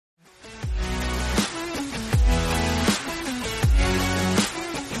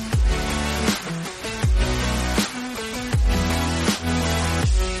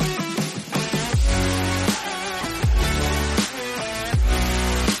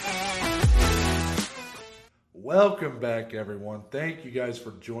Welcome back, everyone. Thank you guys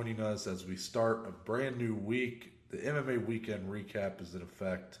for joining us as we start a brand new week. The MMA weekend recap is in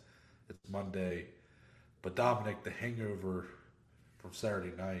effect. It's Monday. But Dominic, the hangover from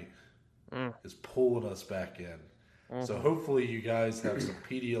Saturday night is pulling us back in. So hopefully you guys have some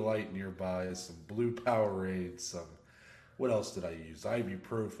Pedialyte nearby, some Blue Powerade, some, what else did I use?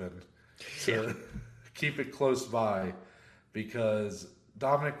 Ibuprofen to keep it close by, because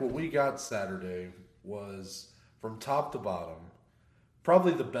Dominic, what we got Saturday was, from top to bottom,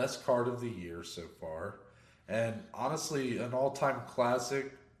 probably the best card of the year so far. And honestly, an all-time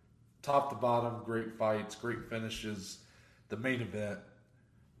classic, top to bottom, great fights, great finishes. The main event,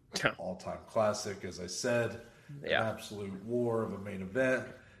 all-time classic, as I said. An absolute war of a main event.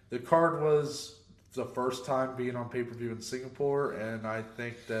 The card was the first time being on pay-per-view in Singapore, and I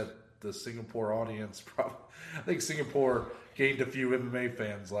think that the Singapore audience I think Singapore gained a few MMA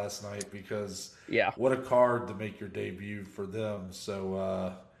fans last night, because what a card to make your debut for them.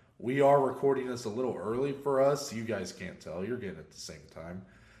 So we are recording this a little early for us. You guys can't tell. You're getting it at the same time.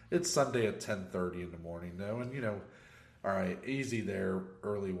 It's Sunday at 10:30 in the morning, though, and all right, easy there,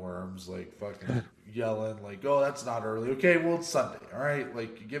 early worms, like fucking yelling, like, oh, that's not early. Okay, well, it's Sunday, all right?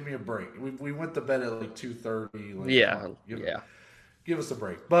 Like, give me a break. We went to bed at like 2:30. Like, give us a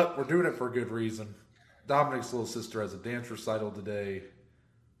break. But we're doing it for a good reason. Dominic's little sister has a dance recital today.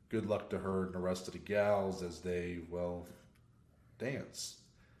 Good luck to her and the rest of the gals as they, dance.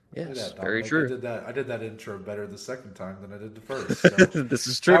 Yes, very true. I did that intro better the second time than I did the first. So this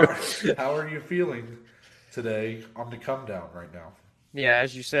is true. How are you feeling today on the come down right now? Yeah,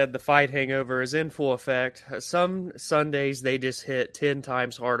 as you said, the fight hangover is in full effect. Some Sundays, they just hit 10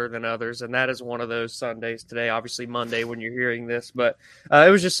 times harder than others, and that is one of those Sundays today. Obviously, Monday when you're hearing this, but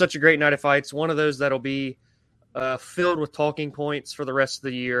it was just such a great night of fights. One of those that'll be filled with talking points for the rest of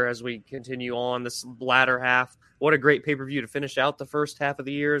the year as we continue on this latter half. What a great pay-per-view to finish out the first half of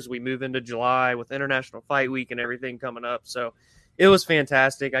the year as we move into July with International Fight Week and everything coming up. So it was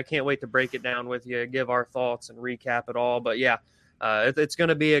fantastic. I can't wait to break it down with you, give our thoughts and recap it all. But yeah, it's going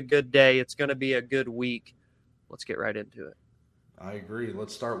to be a good day. It's going to be a good week. Let's get right into it. I agree.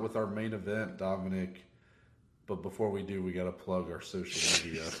 Let's start with our main event, Dominic. But before we do, we got to plug our social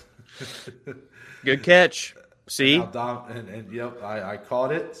media. Good catch. See? Yep, I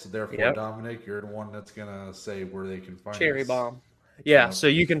caught it. So therefore, Dominic, you're the one that's going to say where they can find Cherry us. Bomb. Yeah, so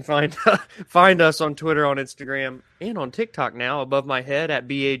you can find us on Twitter, on Instagram, and on TikTok now, above my head at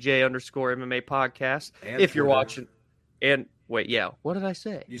BAJ_MMA podcast. And if you're Twitter. watching. And wait, what did I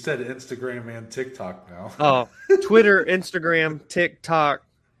say? You said Instagram and TikTok now. Oh, Twitter, Instagram, TikTok,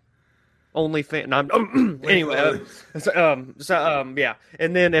 OnlyFans. Anyway, yeah.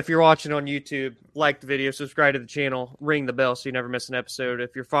 And then if you're watching on YouTube, like the video, subscribe to the channel, ring the bell so you never miss an episode.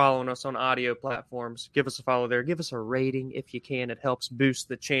 If you're following us on audio platforms, give us a follow there. Give us a rating if you can. It helps boost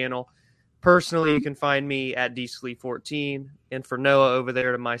the channel. Personally, you can find me at DSlee14, and for Noah over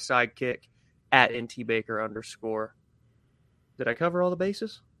there to my sidekick at NTBaker_. Did I cover all the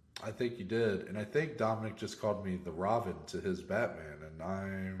bases? I think you did, and I think Dominic just called me the Robin to his Batman, and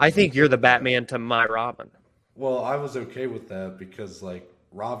I think you're the Batman to my Robin. Well, I was okay with that because, like,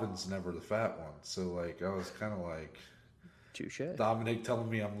 Robin's never the fat one, so, like, I was kind of like, touche. Dominic telling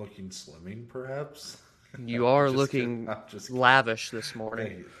me I'm looking slimming, perhaps. You are looking lavish this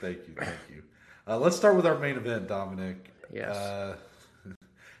morning. Thank you. Let's start with our main event, Dominic. Yes.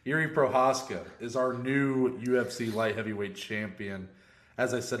 Jiri Prochazka is our new UFC light heavyweight champion.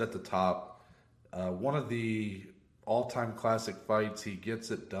 As I said at the top, one of the all-time classic fights. He gets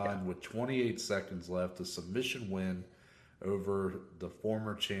it done with 28 seconds left. A submission win over the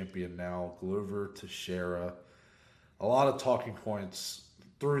former champion now, Glover Teixeira. A lot of talking points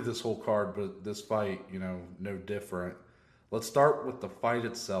through this whole card, but this fight, no different. Let's start with the fight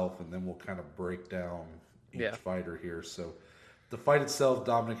itself, and then we'll kind of break down each fighter here. So the fight itself,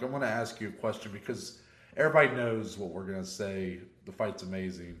 Dominic, I'm going to ask you a question because everybody knows what we're going to say. The fight's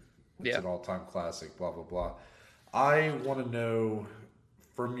amazing. It's an all-time classic, blah, blah, blah. I want to know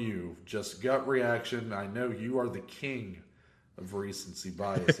from you, just gut reaction. I know you are the king of recency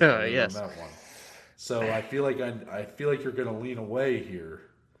bias. Yes. On that one. So I feel like you're going to lean away here.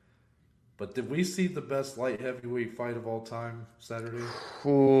 But did we see the best light heavyweight fight of all time Saturday?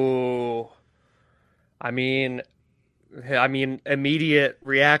 Ooh. I mean, immediate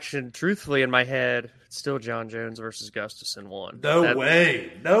reaction, truthfully, in my head, it's still John Jones versus Gustafsson 1. No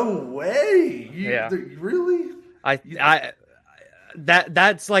way. Really?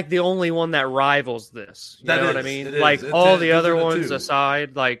 That's like the only one that rivals this. You know what I mean? Like all the other ones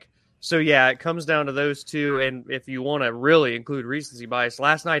aside, like, so yeah, it comes down to those two. And if you want to really include recency bias,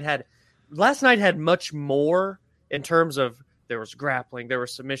 last night had last night had much more in terms of there was grappling, there were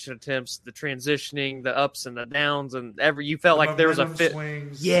submission attempts, the transitioning, the ups and the downs, and you felt The like there was a momentum fit.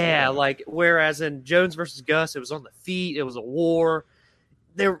 swings. Yeah, like whereas in Jones versus Gus, it was on the feet, it was a war.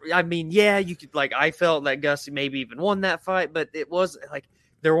 I mean, yeah, you could I felt that Gus maybe even won that fight, but it was like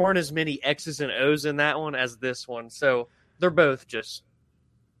there weren't as many X's and O's in that one as this one. So they're both just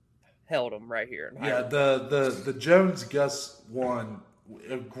held them right here. Yeah, the Jones Gus one,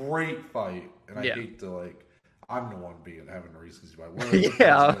 a great fight, and I Yeah. hate to I'm the one having reasons why. What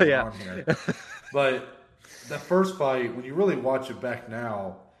Yeah, going yeah. on here? But the first fight, when you really watch it back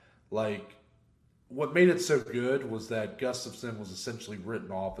now, like what made it so good was that Gustafson was essentially written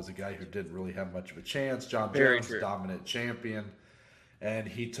off as a guy who didn't really have much of a chance. John Very Jones, true. dominant champion, and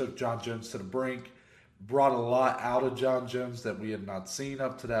he took John Jones to the brink, brought a lot out of John Jones that we had not seen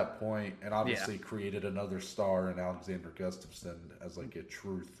up to that point, and obviously created another star in Alexander Gustafsson as like a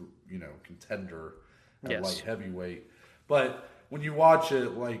true, contender at light heavyweight. But when you watch it,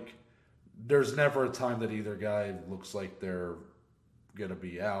 there's never a time that either guy looks like they're gonna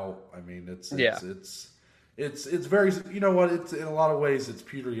be out. I mean, it's very, you know what? It's in a lot of ways it's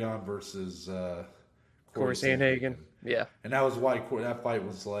Peter Yan versus Corey Sandhagen. Yeah. And that was why that fight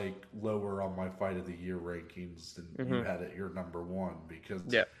was lower on my fight of the year rankings than you had it your number one, because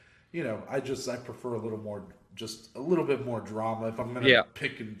I prefer a little bit more drama if I'm gonna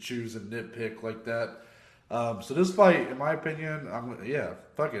pick and choose and nitpick like that. So this fight, in my opinion,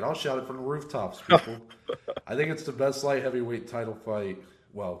 fuck it, I'll shout it from the rooftops, people. I think it's the best light heavyweight fight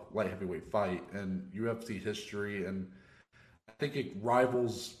in UFC history, and I think it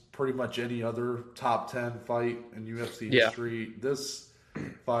rivals pretty much any other top 10 fight in UFC history. This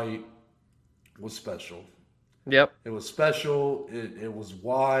fight was special. Yep. It was special. It was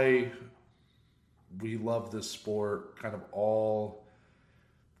why we love this sport, kind of all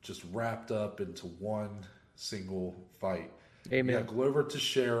just wrapped up into one single fight. Amen. You got Glover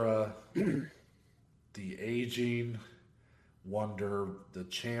Teixeira, the aging wonder, the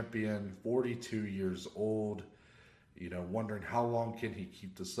champion, 42 years old, wondering how long can he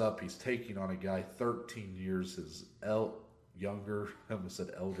keep this up. He's taking on a guy 13 years his younger, I almost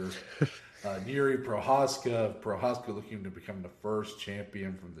said elder, Jiri Prochazka. Prochazka looking to become the first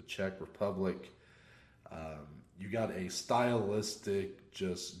champion from the Czech Republic. You got a stylistic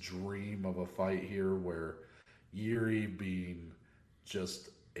just dream of a fight here where Jiri, being just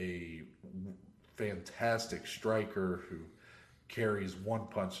a fantastic striker who carries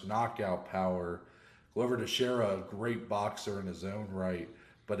one-punch knockout power. Glover Teixeira, a great boxer in his own right,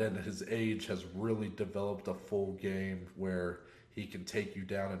 but at his age has really developed a full game where he can take you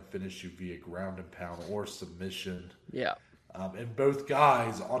down and finish you via ground and pound or submission. Yeah. And both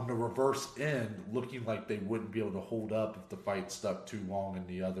guys on the reverse end looking like they wouldn't be able to hold up if the fight stuck too long in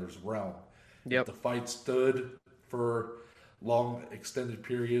the other's realm. Yep. If the fight stood for long extended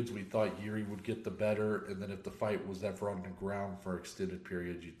periods, we thought Jiri would get the better, and then if the fight was ever on the ground for extended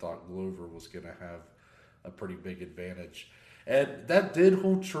periods, you thought Glover was going to have a pretty big advantage. And that did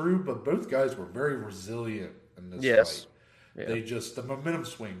hold true, but both guys were very resilient in this fight. Yeah. The momentum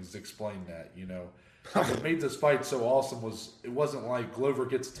swings explain that, What made this fight so awesome was it wasn't like Glover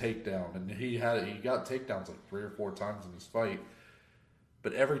gets a takedown, and he got takedowns like 3 or 4 times in this fight.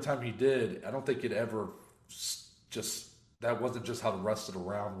 But every time he did, I don't think it ever that wasn't just how the rest of the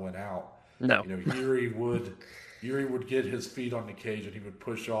round went out. No. Jiri would get his feet on the cage and he would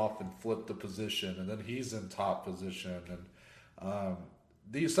push off and flip the position, and then he's in top position.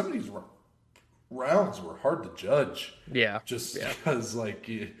 And some of these rounds were hard to judge. Yeah. Because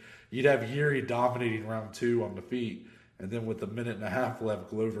you'd have Jiri dominating round 2 on the feet, and then with a minute and a half left,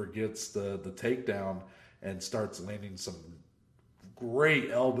 Glover gets the takedown and starts landing some great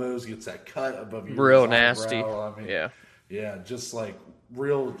elbows, gets that cut above Jiri's real nasty. eyebrow. I mean, yeah, just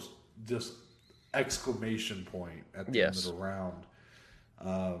real, just exclamation point at the end of the round.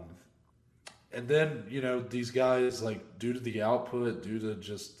 And then these guys, due to the output, due to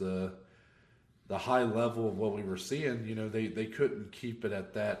just the high level of what we were seeing, they couldn't keep it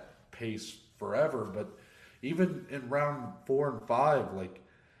at that pace forever. But even in round 4 and 5,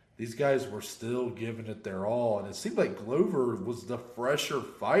 these guys were still giving it their all, and it seemed like Glover was the fresher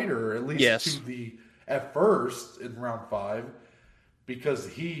fighter, at least at first in round 5, because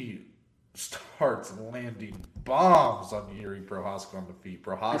he starts landing bombs on Jiri Prochazka on the feet.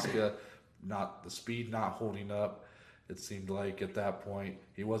 Prochazka, not the speed, not holding up. It seemed like at that point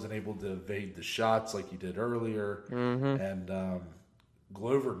he wasn't able to evade the shots like he did earlier, and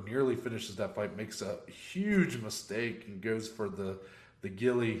Glover nearly finishes that fight, makes a huge mistake, and goes for the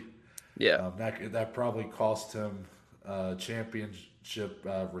ghillie. Yeah, that probably cost him championship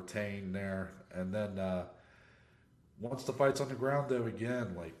retained there. And then once the fight's on the ground, though,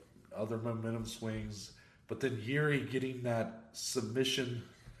 again, like other momentum swings. But then Yuri getting that submission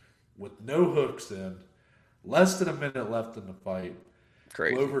with no hooks in, less than a minute left in the fight.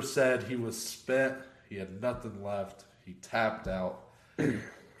 Crazy. Glover said he was spent. He had nothing left. He tapped out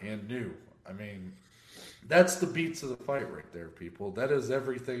and knew. I mean, that's the beats of the fight right there, people. That is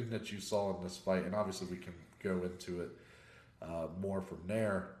everything that you saw in this fight. And obviously we can go into it more from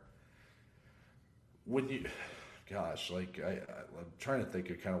there. When you, gosh, like I'm trying to think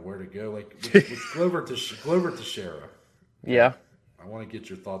of kind of where to go. Like with Glover Teixeira. Yeah. I want to get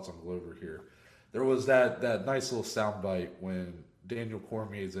your thoughts on Glover here. There was that nice little soundbite when Daniel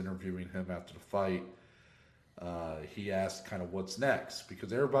Cormier is interviewing him after the fight. He asked kind of what's next,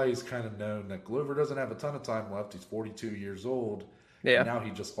 because everybody's kind of known that Glover doesn't have a ton of time left. He's 42 years old. Yeah. And now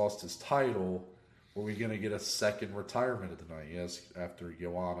he just lost his title. Were we going to get a second retirement of the night? Yes, after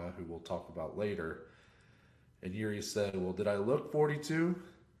Joanna, who we'll talk about later. And Yuri said, well, did I look 42?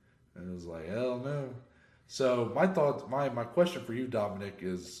 And it was like, hell no. So my question for you, Dominic,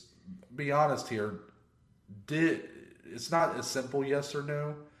 is be honest here. It's not a simple yes or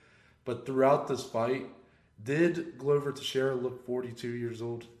no, but throughout this fight, did Glover Teixeira look 42 years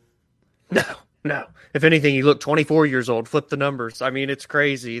old? No. If anything, he looked 24 years old. Flip the numbers. I mean, it's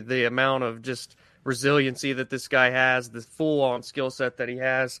crazy the amount of just resiliency that this guy has, the full-on skill set that he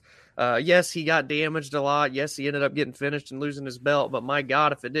has. Yes, he got damaged a lot. Yes, he ended up getting finished and losing his belt. But my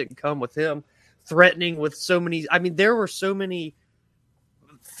God, if it didn't come with him threatening with so many, I mean, there were so many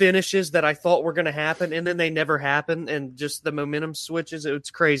finishes that I thought were going to happen, and then they never happened, and just the momentum switches. It's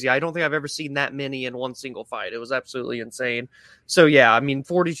crazy. I don't think I've ever seen that many in one single fight. It was absolutely insane. So yeah, I mean,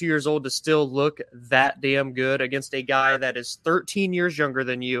 42 years old to still look that damn good against a guy that is 13 years younger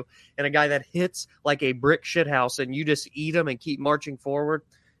than you, and a guy that hits like a brick shithouse, and you just eat him and keep marching forward.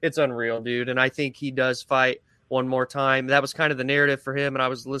 It's unreal, dude. And I think he does fight one more time. That was kind of the narrative for him, and I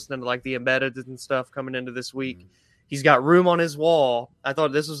was listening to like the embedded and stuff coming into this week. Mm-hmm. He's got room on his wall. I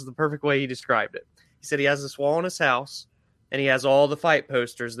thought this was the perfect way he described it. He said he has this wall in his house, and he has all the fight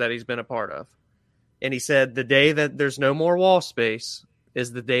posters that he's been a part of. And he said the day that there's no more wall space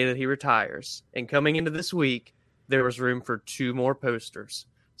is the day that he retires. And coming into this week, there was room for 2 more posters.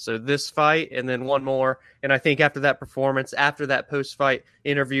 So this fight and then one more. And I think after that performance, after that post-fight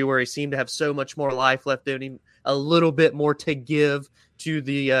interview where he seemed to have so much more life left in him, a little bit more to give to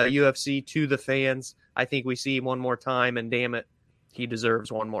the UFC, to the fans, I think we see him one more time, and damn it, he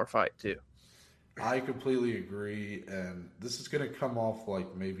deserves one more fight too. I completely agree, and this is going to come off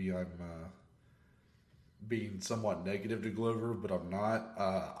like maybe I'm being somewhat negative to Glover, but I'm not.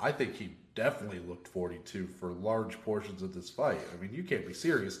 I think he definitely looked 42 for large portions of this fight. I mean, you can't be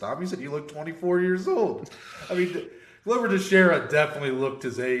serious, Tom. You said he looked 24 years old. I mean, Glover Teixeira definitely looked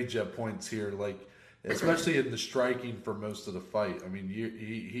his age at points here, like especially in the striking for most of the fight. I mean,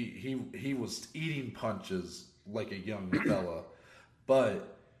 he was eating punches like a young fella,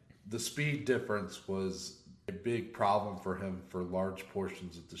 but the speed difference was a big problem for him for large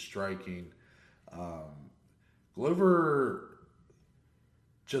portions of the striking. Glover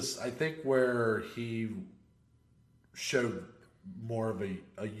just, I think where he showed more of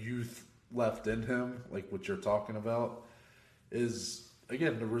a youth left in him, like what you're talking about, is,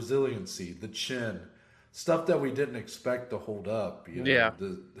 again, the resiliency, the chin, stuff that we didn't expect to hold up. You know? Yeah.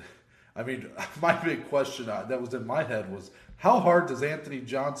 I mean, my big question that was in my head was, how hard does Anthony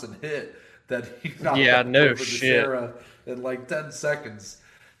Johnson hit that he knocked over Teixeira in like 10 seconds?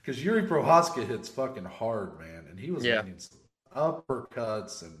 Because Yuri Prochazka hits fucking hard, man. And he was landing some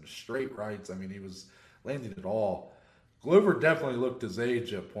uppercuts and straight rights. I mean, he was landing it all. Glover definitely looked his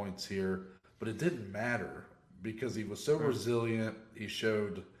age at points here, but it didn't matter because he was so resilient. He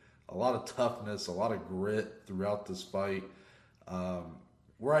showed a lot of toughness, a lot of grit throughout this fight.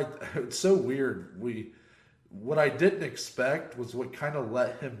 It's so weird. What I didn't expect was what kind of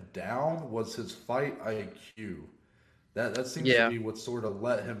let him down was his fight IQ. That seems to be what sort of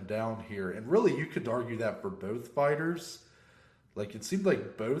let him down here. And really, you could argue that for both fighters. Like, it seemed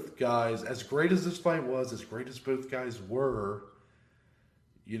like both guys, as great as this fight was, as great as both guys were,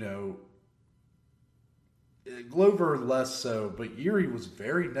 you know, Glover less so, but Yuri was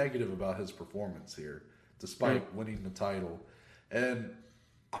very negative about his performance here, despite winning the title. And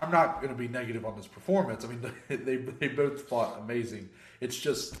I'm not going to be negative on his performance. I mean, they both fought amazing. It's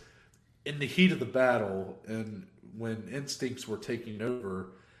just in the heat of the battle and when instincts were taking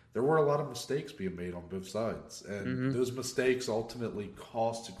over, there were a lot of mistakes being made on both sides. And those mistakes ultimately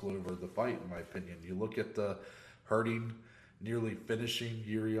cost Glover the fight, in my opinion. You look at the hurting, nearly finishing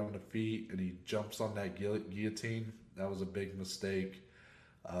Yuri on the feet, and he jumps on that guillotine. That was a big mistake.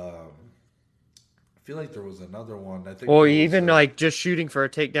 I feel like there was another one. I think Or there was even a like just shooting for a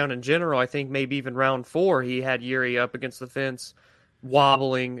takedown in general. I think maybe even round 4, he had Yuri up against the fence,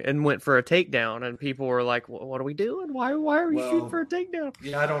 wobbling, and went for a takedown. And people were like, "What are we doing? Why are we shooting for well, a takedown?"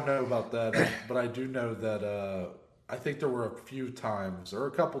 yeah, I don't know about that, but I do know that I think there were a few times or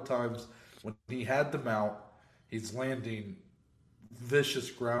a couple times when he had the mount, he's landing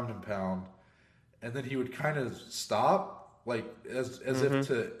vicious ground and pound, and then he would kind of stop, like as if Hmm.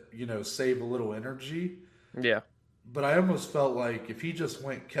 to save a little energy. Yeah, But I almost felt like if he just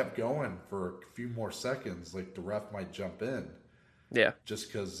kept going for a few more seconds, like the ref might jump in. yeah, Just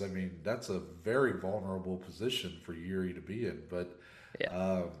because, I mean, that's a very vulnerable position for Yuri to be in. But yeah,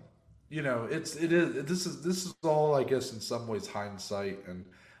 um, this is all, I guess, in some ways hindsight, and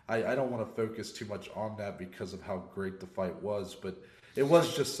I don't want to focus too much on that because of how great the fight was, but it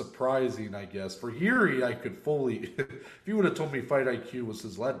was just surprising, I guess. For Yuri, I could fully, if you would have told me Fight IQ was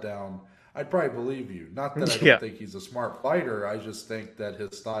his letdown, I'd probably believe you. Not that I don't yeah, think he's a smart fighter, I just think that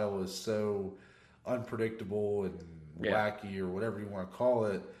his style is so unpredictable and yeah, wacky or whatever you want to call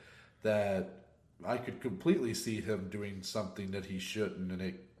it that I could completely see him doing something that he shouldn't,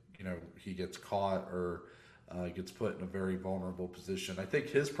 and he gets caught or gets put in a very vulnerable position. I think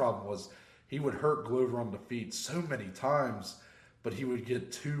his problem was he would hurt Glover on the feet so many times, but he would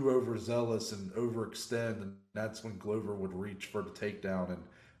get too overzealous and overextend, and that's when Glover would reach for the takedown and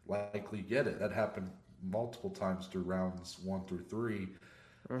likely get it. That happened multiple times through rounds 1 through 3.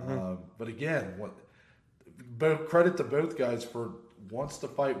 hmm, But again, both credit to both guys for once the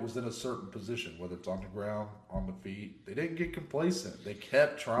fight was in a certain position, whether it's on the ground, on the feet, they didn't get complacent. They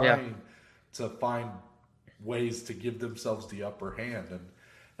kept yeah, trying to find ways to give themselves the upper hand, and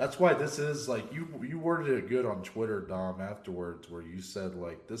that's why this is like you worded it good on Twitter, Dom, afterwards, where you said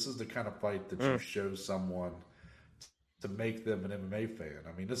like this is the kind of fight that you mm, show someone to make them an MMA fan.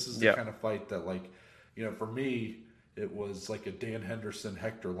 I mean, this is the yeah, kind of fight that, like, for me, it was like a Dan Henderson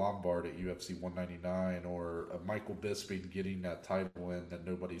Hector Lombard at UFC 199, or a Michael Bisping getting that title win that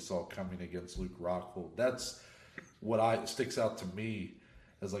nobody saw coming against Luke Rockhold. That's what I sticks out to me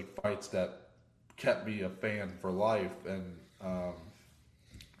as like fights that kept me a fan for life. And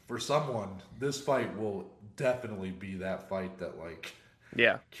for someone, this fight will definitely be that fight that like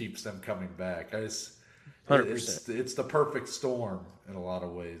yeah, keeps them coming back. $100%. It's the perfect storm in a lot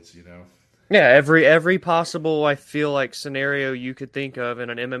of ways. Yeah, every possible I feel like scenario you could think of in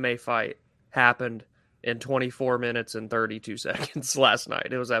an MMA fight happened in 24 minutes and 32 seconds last night.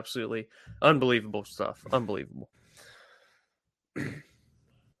 It was absolutely unbelievable stuff. Unbelievable.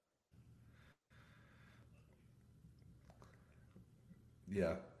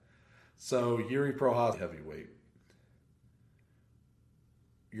 Yeah. So Yuri Prohaska heavyweight.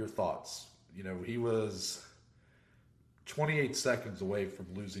 Your thoughts? He was 28 seconds away from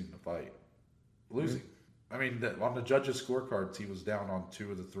losing the fight. Mhm. Losing. I mean, on the judges' scorecards, he was down on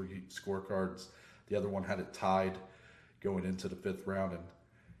 2 of the 3 scorecards. The other one had it tied going into the 5th round, and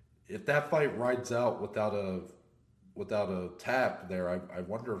if that fight rides out without a tap there, I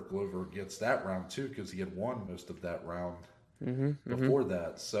wonder if Glover gets that round too, because he had won most of that round Mhm. Mhm. before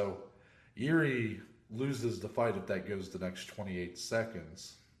that. So Erie loses the fight if that goes the next 28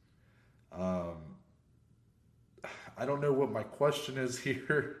 seconds. Um, I don't know what my question is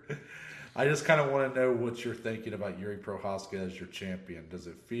here. I just kind of want to know what you're thinking about Yuri Prohaska as your champion. Does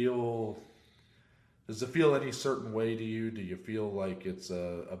it feel any certain way to you? Do you feel like it's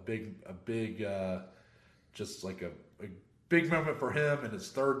a big just like a big moment for him in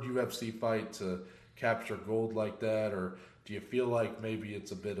his third UFC fight to capture gold like that, or do you feel like maybe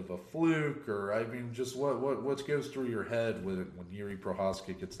it's a bit of a fluke, or I mean, just what goes through your head when Yuri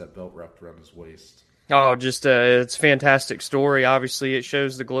Prohaska gets that belt wrapped around his waist? Oh, just it's a fantastic story. Obviously, it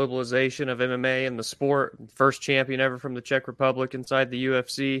shows the globalization of MMA and the sport. First champion ever from the Czech Republic inside the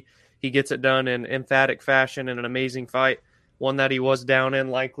UFC. He gets it done in emphatic fashion in an amazing fight. One that he was down in,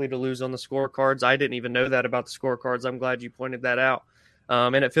 likely to lose on the scorecards. I didn't even know that about the scorecards. I'm glad you pointed that out.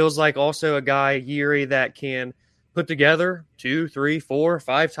 And it feels like also a guy, Yuri, that can put together 2, 3, 4,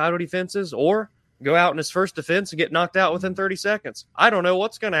 5 title defenses, or go out in his first defense and get knocked out within 30 seconds. I don't know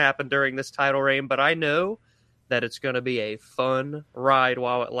what's going to happen during this title reign, but I know that it's going to be a fun ride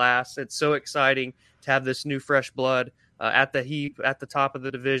while it lasts. It's so exciting to have this new fresh blood at the top of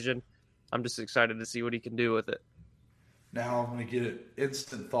the division. I'm just excited to see what he can do with it. Now I'm going to get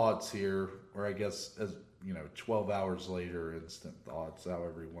instant thoughts here, or I guess 12 hours later, instant thoughts,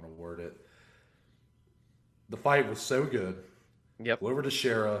 however you want to word it. The fight was so good. Yep. Glover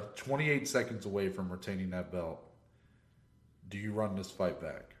Teixeira, 28 seconds away from retaining that belt. Do you run this fight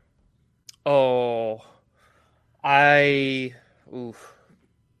back? Oh, I, oof,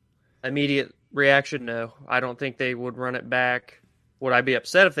 immediate reaction, no. I don't think they would run it back. Would I be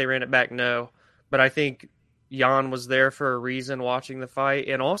upset if they ran it back? No. But I think Jan was there for a reason watching the fight.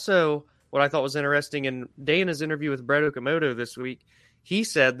 And also, what I thought was interesting in Dana's interview with Brett Okamoto this week, he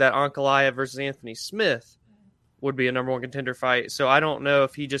said that Ankalaev versus Anthony Smith would be a number one contender fight. So I don't know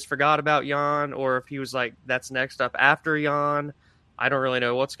if he just forgot about Jan or if he was like, that's next up after Jan. I don't really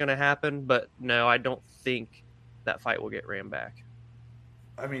know what's going to happen. But no, I don't think that fight will get ran back.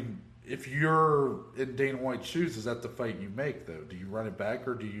 I mean, if you're in Dana White's shoes, is that the fight you make, though? Do you run it back,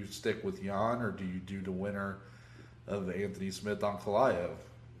 or do you stick with Jan, or do you do the winner of Anthony Smith on Kalaev?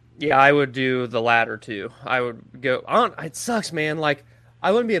 Yeah, I would do the latter too. I would go on. It sucks, man. Like,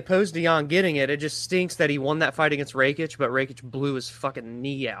 I wouldn't be opposed to Jan getting it. It just stinks that he won that fight against Rakic, but Rakic blew his fucking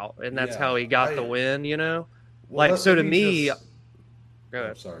knee out, and that's Yeah, how he got the win, you know? well, Like, so let to me me, just. go Oh,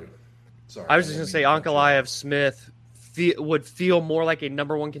 ahead. sorry. I was I just didn't going to mean say to cut you off. Ankalaev Smith would feel more like a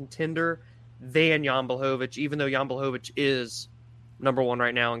number one contender than Jan Blachowicz, even though Jan Blachowicz is number one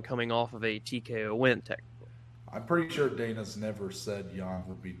right now and coming off of a TKO win, technically. I'm pretty sure Dana's never said Jan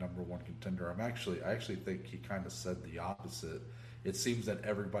would be number one contender. I actually think he kind of said the opposite. It seems that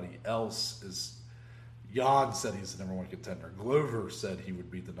everybody else is. Jan said he's the number one contender. Glover said he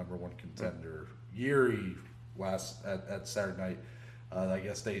would be the number one contender. Yuri last at Saturday night. I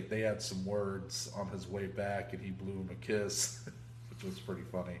guess they had some words on his way back, and he blew him a kiss, which was pretty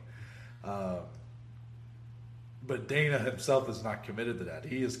funny. Uh, but Dana himself is not committed to that.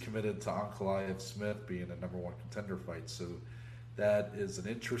 He is committed to Ankalaev Smith being a number one contender fight. So that is an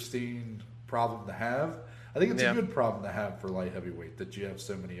interesting problem to have. I think it's Yeah. a good problem to have for light heavyweight that you have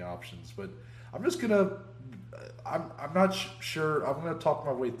so many options. But I'm just gonna. I'm not sure. I'm gonna talk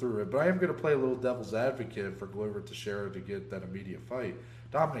my way through it, but I am gonna play a little devil's advocate for Glover Teixeira to get that immediate fight.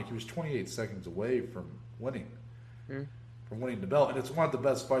 Dominic, he was 28 seconds away from winning, Mm-hmm. from winning the belt, and it's one of the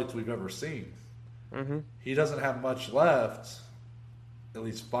best fights we've ever seen. Mm-hmm. He doesn't have much left, at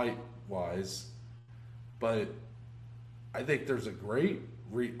least fight wise, but I think there's a great.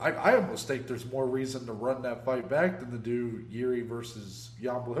 I almost think there's more reason to run that fight back than to do Yuri versus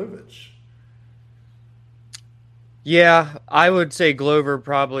Jan Blachowicz. Yeah, I would say Glover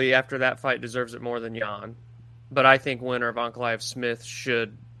probably after that fight deserves it more than Jan. But I think winner of Ankalaev Smith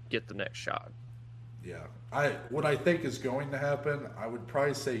should get the next shot. Yeah, what I think is going to happen, I would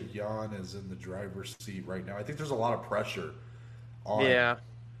probably say Jan is in the driver's seat right now. I think there's a lot of pressure on. Yeah.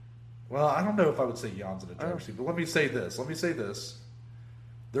 Well, I don't know if I would say Jan's in the driver's seat, but let me say this.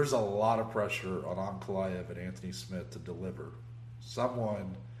 There's a lot of pressure on Ankalaev and Anthony Smith to deliver.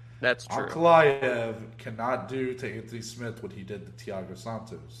 Someone That's true. Ankalaev cannot do to Anthony Smith what he did to Thiago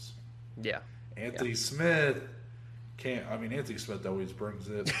Santos. Yeah. Anthony Smith can't. I mean, Anthony Smith always brings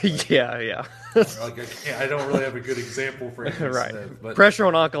it. Yeah. I don't really have a good example for Anthony Right. Smith. But Pressure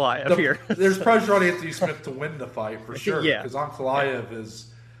on Ankalaev here. there's pressure on Anthony Smith to win the fight for sure. Yeah. Because Ankalaev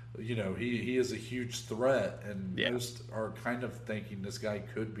is, he is a huge threat, and Yeah. most are kind of thinking this guy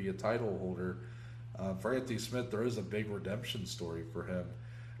could be a title holder. For Anthony Smith, there is a big redemption story for him.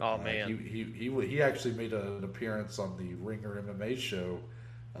 Oh man. He actually made an appearance on the Ringer MMA show,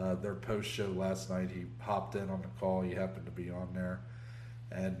 their post show last night. He hopped in on the call. He happened to be on there,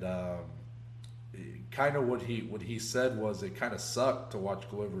 and kind of what he said was it kind of sucked to watch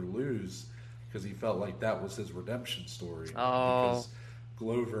Glover lose because he felt like that was his redemption story. Oh. Because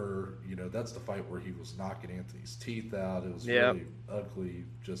Glover, that's the fight where he was knocking Anthony's teeth out. It was Yep. really ugly,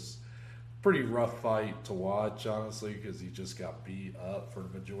 just pretty rough fight to watch, honestly, because he just got beat up for the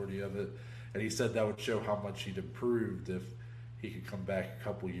majority of it. And he said that would show how much he'd improved if he could come back a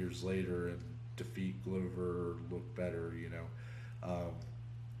couple years later and defeat Glover or look better,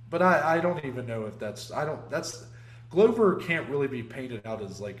 But I don't even know if that's Glover can't really be painted out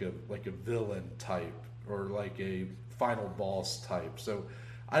as like a villain type or like a final boss type. So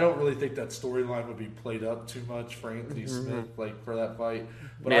I don't really think that storyline would be played up too much for Anthony Smith, like for that fight.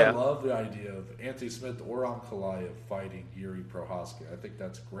 But I Yeah. love the idea of Anthony Smith or Ankalaev fighting Yuri Prohaska. I think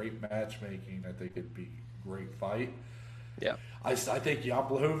that's great matchmaking. I think it'd be a great fight. Yeah. I think Jan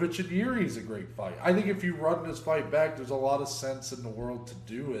Blachowicz and Yuri is a great fight. I think if you run this fight back, there's a lot of sense in the world to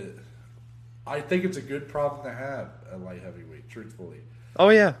do it. I think it's a good problem to have at light heavyweight, truthfully. Oh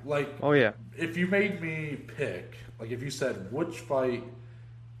yeah. Like, Oh yeah. if you made me pick, like if you said, which fight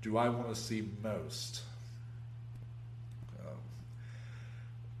do I want to see most?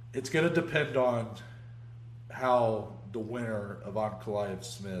 It's going to depend on how the winner of Ankalaev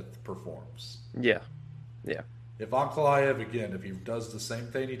Smith performs. Yeah. Yeah. If Ankalaev, again, if he does the same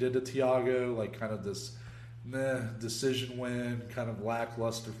thing he did to Thiago, like kind of this decision win, kind of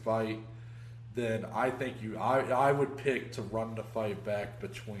lackluster fight, then I think I would pick to run the fight back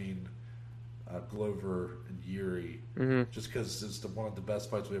between Glover and Yuri, just because it's one of the best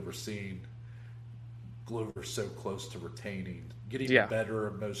fights we've ever seen. Glover's so close to retaining, getting better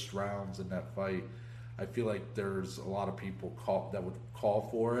in most rounds in that fight. I feel like there's a lot of people that would call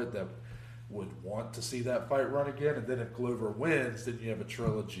for it, that would want to see that fight run again. And then if Glover wins, then you have a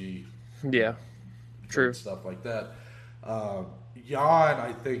trilogy. Yeah, true. Stuff like that. Jan,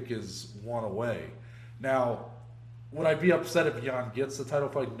 I think, is one away. Now, would I be upset if Jan gets the title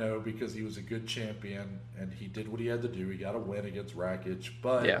fight? No, because he was a good champion and he did what he had to do. He got a win against Rakic,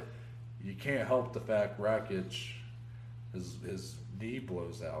 but you can't help the fact Rakic, his knee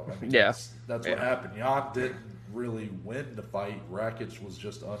blows out. I mean, that's what happened. Jan didn't really win the fight. Rakic was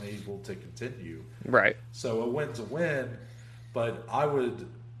just unable to continue. Right. So a win's a win, but I would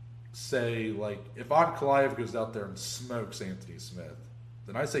say, like, if Ankalaev goes out there and smokes Anthony Smith,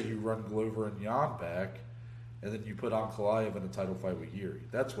 then I say you run Glover and Jan back, and then you put Ankalaev in a title fight with Yuri.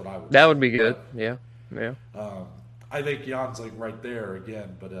 That's what I would. That would be good. Yeah. I think Jan's like right there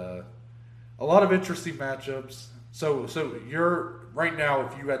again, but a lot of interesting matchups. So you're right now.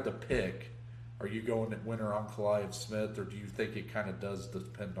 If you had to pick, are you going at winner Ankalaev Smith, or do you think it kind of does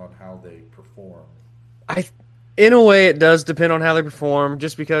depend on how they perform? In a way, it does depend on how they perform,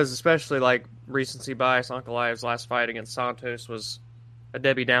 just because, especially like recency bias, Ankalaev's last fight against Santos was a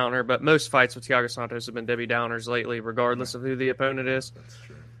Debbie Downer, but most fights with Thiago Santos have been Debbie Downers lately, regardless of who the opponent is. That's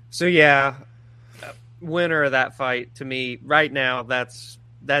true. So yeah, winner of that fight to me right now. That's.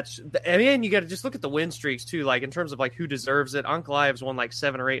 I mean, you got to just look at the win streaks too. Like in terms of like who deserves it. Ankalaev's won like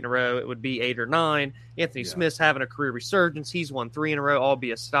 7 or 8 in a row. It would be 8 or 9. Anthony Smith's having a career resurgence. He's won 3 in a row, all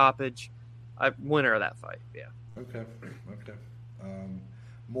be a stoppage. Winner of that fight. Yeah. Okay.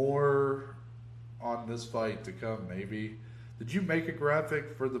 More on this fight to come, maybe. Did you make a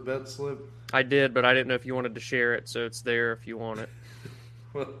graphic for the bet slip? I did, but I didn't know if you wanted to share it, so it's there if you want it.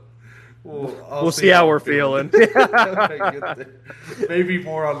 We'll see how we're feeling. Maybe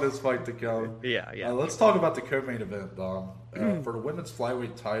more on this fight to come. Yeah. Let's talk about the co-main event, Dom. For the women's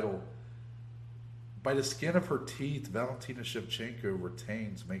flyweight title, by the skin of her teeth, Valentina Shevchenko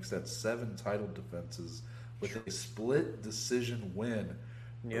retains, makes that 7 title defenses with a split decision win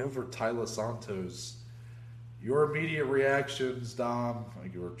over Taila Santos. Your immediate reactions, Dom,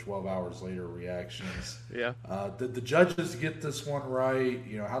 like your 12 hours later reactions. Yeah. Did the judges get this one right?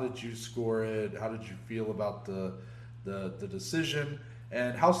 How did you score it? How did you feel about the decision?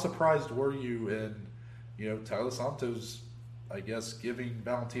 And how surprised were you in, Taila Santos, I guess, giving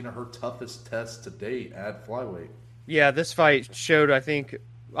Valentina her toughest test to date at flyweight? Yeah, this fight showed, I think,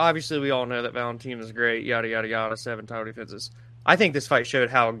 obviously we all know that Valentina's great, yada, yada, yada, 7 title defenses. I think this fight showed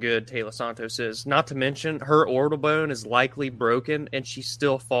how good Taila Santos is. Not to mention, her orbital bone is likely broken, and she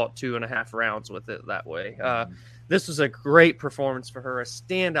still fought 2.5 rounds with it that way. This was a great performance for her, a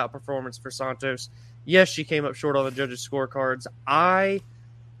standout performance for Santos. Yes, she came up short on the judges' scorecards.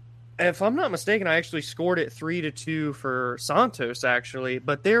 If I'm not mistaken, I actually scored it 3-2 for Santos, actually.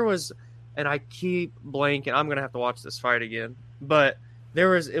 But there was, and I keep blanking, I'm going to have to watch this fight again. But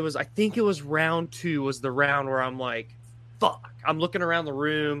I think it was round 2 was the round where I'm like, fuck. I'm looking around the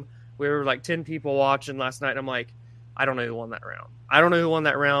room. We were like 10 people watching last night, and I'm like, I don't know who won that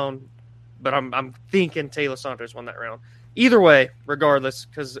round. But I'm thinking Taila Santos won that round. Either way, regardless,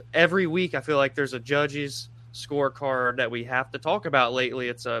 because every week I feel like there's a judge's scorecard that we have to talk about lately.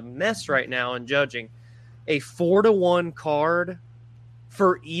 It's a mess right now in judging. A 4-1 card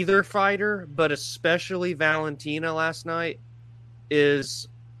for either fighter, but especially Valentina last night, is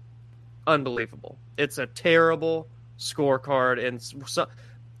unbelievable. It's a terrible scorecard, and so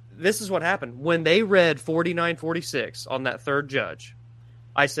this is what happened when they read 49-46 on that third judge.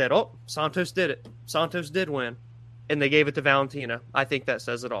 I said, Santos did it. Santos did win, and they gave it to Valentina. I think that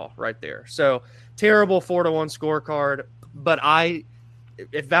says it all right there. So terrible 4-1 scorecard, but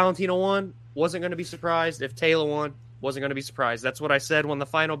if Valentina won, wasn't going to be surprised. If Taila won, wasn't going to be surprised. That's what I said when the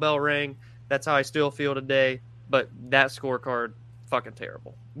final bell rang. That's how I still feel today. But that scorecard, fucking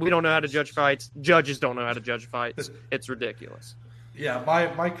terrible. We don't know how to judge fights. Judges don't know how to judge fights. It's ridiculous. Yeah,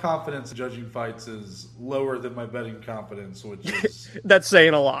 my confidence in judging fights is lower than my betting confidence, which is that's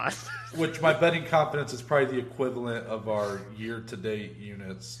saying a lot. Which my betting confidence is probably the equivalent of our year-to-date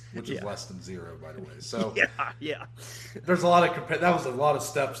units, which is less than 0, by the way. So yeah. There's a lot of that was a lot of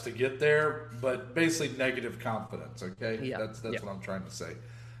steps to get there, but basically negative confidence. Okay, that's what I'm trying to say.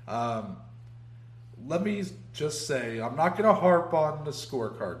 Let me just say, I'm not going to harp on the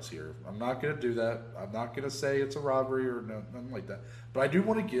scorecards here. I'm not going to do that. I'm not going to say it's a robbery or nothing like that. But I do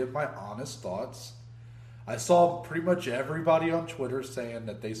want to give my honest thoughts I saw pretty much everybody on Twitter saying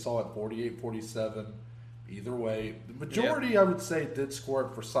that they saw it 48-47. Either way, the majority I would say did score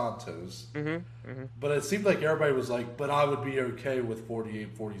it for Santos. But it seemed like everybody was like, but I would be okay with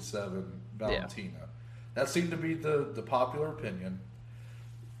 48-47 Valentina. Yeah. That seemed to be the popular opinion.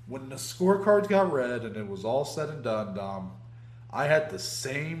 When the scorecards got read and it was all said and done, Dom, I had the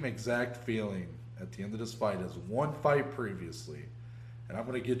same exact feeling at the end of this fight as one fight previously. And I'm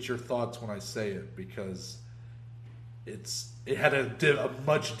going to get your thoughts when I say it because it had a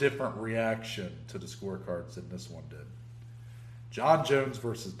much different reaction to the scorecards than this one did. John Jones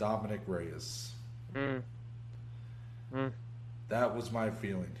versus Dominic Reyes. That was my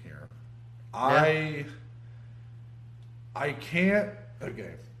feeling here. I can't.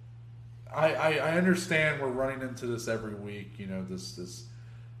 Okay. I understand we're running into this every week. You know, this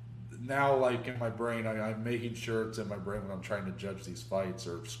now, like in my brain, I'm making sure it's in my brain when I'm trying to judge these fights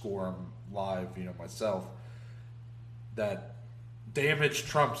or score them live, you know, myself, that damage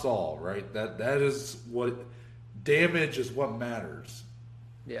trumps all, right? That is what damage is what matters.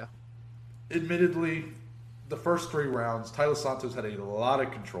 Yeah. Admittedly, the first 3 rounds, Taila Santos had a lot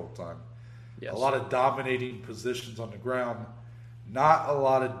of control time. Yes. A lot of dominating positions on the ground. Not a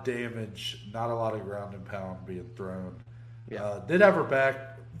lot of damage, not a lot of ground and pound being thrown. Yeah. Did have her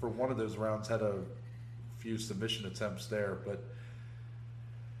back for one of those rounds, had a few submission attempts there, but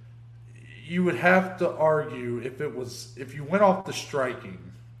you would have to argue if you went off the striking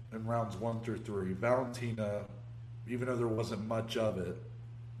in rounds 1 through 3, Valentina, even though there wasn't much of it,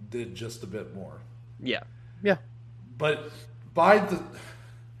 did just a bit more. Yeah. Yeah. But by the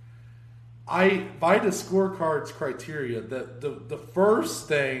scorecards criteria, the first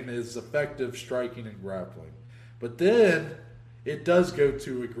thing is effective striking and grappling. But then it does go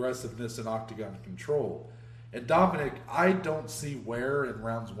to aggressiveness and octagon control. And Dominic, I don't see where in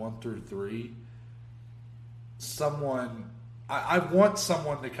rounds 1 through 3 I want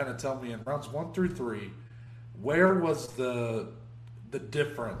someone to kind of tell me in rounds 1 through 3 where was the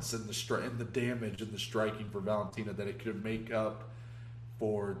difference in the damage and the striking for Valentina that it could make up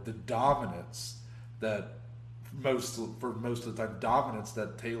for the dominance that most of the time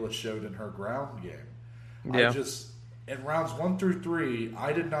that Taila showed in her ground game. Yeah. In rounds 1 through 3,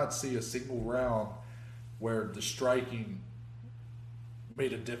 I did not see a single round where the striking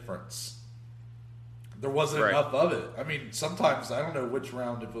made a difference. There wasn't enough of it. I mean, sometimes, I don't know which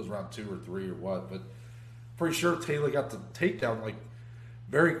round, if it was round 2 or 3 or what, but pretty sure Taila got the takedown like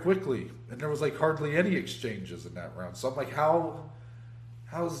very quickly, and there was like hardly any exchanges in that round. So I'm like,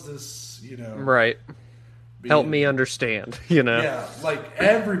 how's this, you know? Right. Help me understand, you know? Yeah, like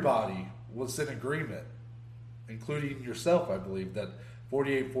everybody was in agreement, including yourself, I believe, that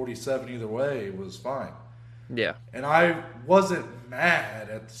 48-47 either way was fine. Yeah. And I wasn't mad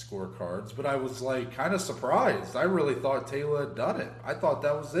at the scorecards, but I was like kind of surprised. I really thought Taila had done it. I thought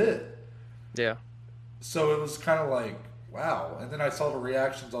that was it. Yeah. So it was kind of like, wow. And then I saw the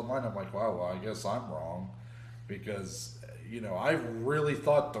reactions online. I'm like, wow, well, I guess I'm wrong. Because, you know, I really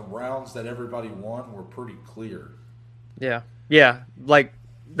thought the rounds that everybody won were pretty clear. Yeah. Yeah. Like,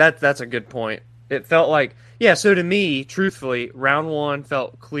 that's a good point. It felt like, yeah, so to me, truthfully, round 1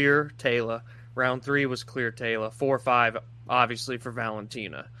 felt clear Taila. Round 3 was clear Taila. 4-5, obviously, for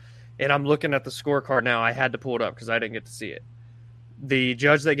Valentina. And I'm looking at the scorecard now. I had to pull it up because I didn't get to see it. The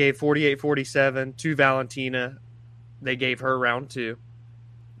judge that gave 48-47 to Valentina, they gave her round 2.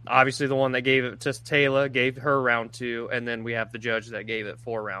 Obviously, the one that gave it to Taila gave her round 2. And then we have the judge that gave it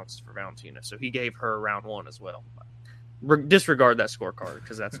 4 rounds for Valentina. So he gave her round 1 as well. Disregard that scorecard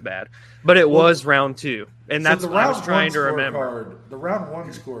because that's bad. But it was round 2. And that's what I was trying to remember. The round 1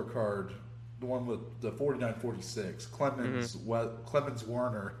 scorecard, the one with the 49-46, Clemens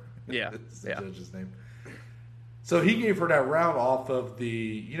Warner. Yeah. That's the judge's name. So he gave her that round off of the,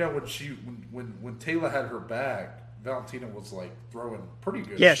 you know, when Taila had her back, Valentina was like throwing pretty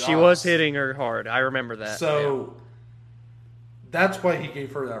good shots. She was hitting her hard. I remember that. So that's why he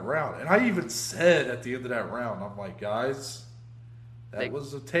gave her that round. And I even said at the end of that round, I'm like, guys, that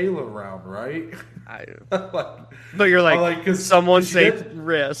was a Taila round, right? But you're like someone saved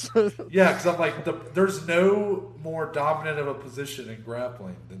wrist. Yeah, because I'm like, there's no more dominant of a position in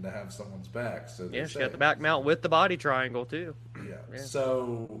grappling than to have someone's back. So she got the back mount with the body triangle too. Yeah.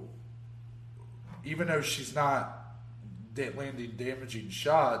 So even though she's not landing damaging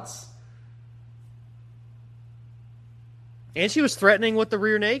shots, and she was threatening with the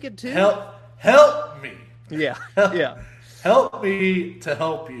rear naked too. Help me. Yeah. Help me to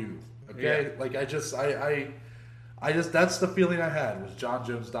help you. Okay? Yeah. Like I just that's the feeling I had was John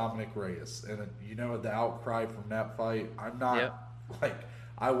Jones, Dominic Reyes. And you know, the outcry from that fight, I'm not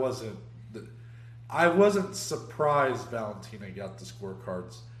I wasn't surprised Valentina got the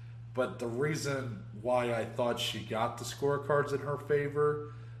scorecards, but the reason why I thought she got the scorecards in her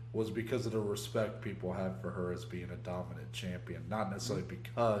favor was because of the respect people have for her as being a dominant champion, not necessarily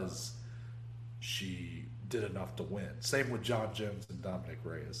because she did enough to win. Same with John Jones and Dominic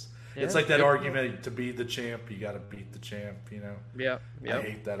Reyes. Yeah, It's like that argument, to be the champ, you got to beat the champ, Yeah, yeah, I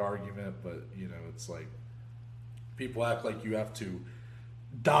hate that argument, but, it's like people act like you have to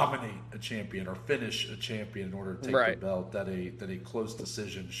dominate a champion or finish a champion in order to take right. the belt, that a close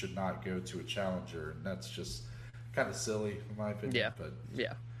decision should not go to a challenger, and that's just kind of silly in my opinion. Yeah, But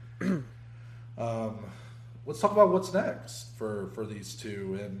yeah. let's talk about what's next for these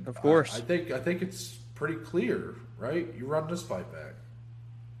two. And Of course. I think it's pretty clear, right? You run this fight back.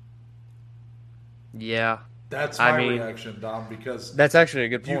 Yeah, That's my reaction, Dom, because that's actually a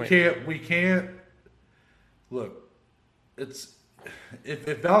good point. we can't look. It's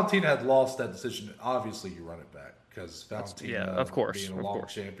if Valentina had lost that decision, obviously you run it back because Valentina, of course, being a long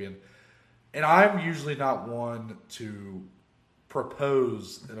champion, and I'm usually not one to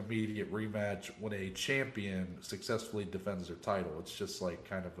propose an immediate rematch when a champion successfully defends their title. It's just like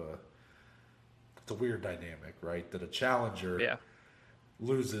kind of it's a weird dynamic, right? That a challenger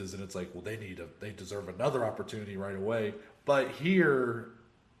loses, and it's like, well, they deserve another opportunity right away. But here,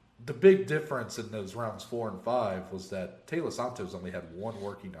 the big difference in those rounds 4 and 5 was that Taylor Santos only had one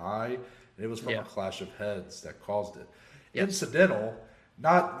working eye, and it was from a clash of heads that caused it. Yep. Incidental,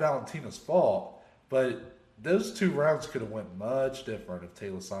 not Valentina's fault, but those 2 rounds could have went much different if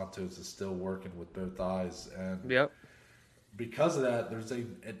Taylor Santos is still working with both eyes. And because of that,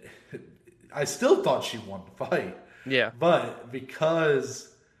 I still thought she won the fight. Yeah. But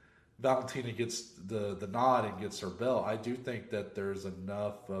because Valentina gets the nod and gets her belt, I do think that there's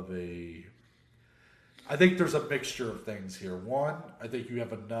enough of I think there's a mixture of things here. One, I think you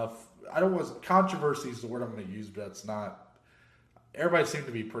have enough. I don't want controversy is the word I'm going to use, but that's not. Everybody seemed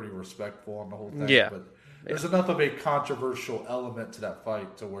to be pretty respectful on the whole thing. Yeah. But there's enough of a controversial element to that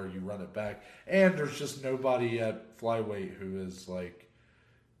fight to where you run it back, and there's just nobody at flyweight who is like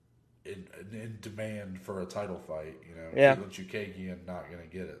in demand for a title fight. Katlyn Chookagian not going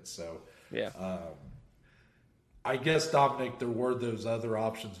to get it. So I guess, Dominic, there were those other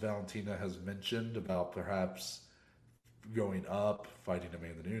options Valentina has mentioned about perhaps going up, fighting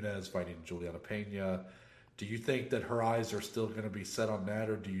Amanda Nunes, fighting Juliana Pena. Do you think that her eyes are still going to be set on that,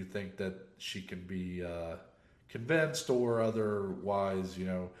 or do you think that she can be convinced or otherwise,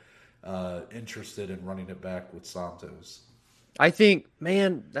 interested in running it back with Santos? I think,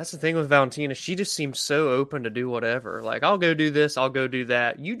 man, that's the thing with Valentina. She just seems so open to do whatever. Like, I'll go do this, I'll go do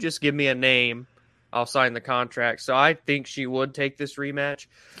that. You just give me a name, I'll sign the contract. So I think she would take this rematch.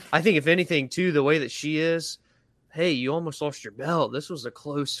 I think, if anything, too, the way that she is, hey, you almost lost your belt. This was a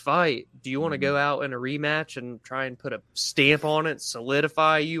close fight. Do you want to go out in a rematch and try and put a stamp on it,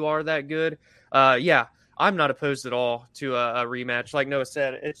 solidify you are that good? Yeah, I'm not opposed at all to a rematch. Like Noah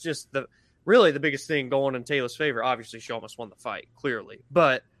said, it's just really the biggest thing going in Taylor's favor. Obviously, she almost won the fight, clearly.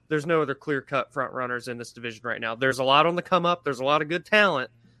 But there's no other clear-cut front runners in this division right now. There's a lot on the come up. There's a lot of good talent,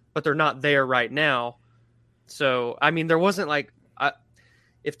 but they're not there right now. So, I mean, there wasn't like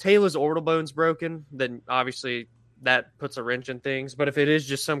if Taylor's orbital bone's broken, then obviously that puts a wrench in things. But if it is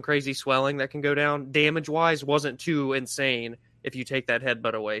just some crazy swelling that can go down, damage-wise wasn't too insane if you take that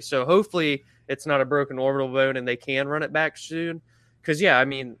headbutt away. So hopefully it's not a broken orbital bone and they can run it back soon. Because, I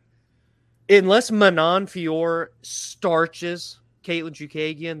mean, unless Manon Fiorot starches Katlyn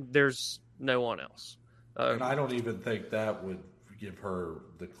Chookagian, there's no one else. And I don't even think that would give her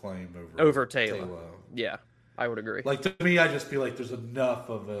the claim over Taylor. Yeah, I would agree. Like, to me, I just feel like there's enough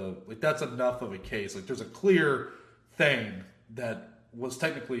of that's enough of a case. Like, there's a clear thing that was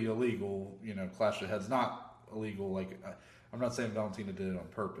technically illegal. Clash of Heads, not illegal. Like, I'm not saying Valentina did it on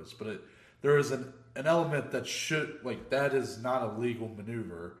purpose, but there is an element that that is not a legal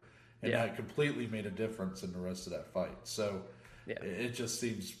maneuver. And that completely made a difference in the rest of that fight. So it just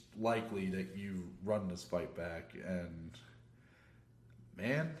seems likely that you run this fight back. And,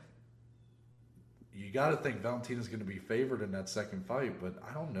 man, you got to think Valentina's going to be favored in that second fight. But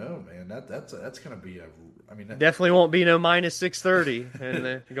I don't know, man. That's going to be definitely won't be no minus 630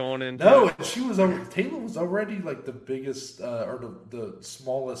 and going into No, Taylor was already like the biggest or the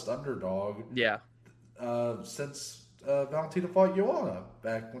smallest underdog. Yeah. Since Valentina fought Joanna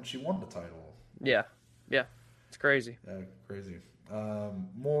back when she won the title. Yeah. It's crazy. Crazy.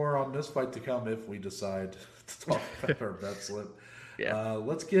 More on this fight to come if we decide to talk about our bet slip.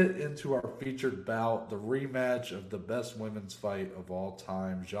 Let's get into our featured bout, the rematch of the best women's fight of all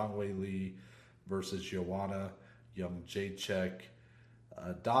time, Zhang Weili versus Joanna Jędrzejczyk.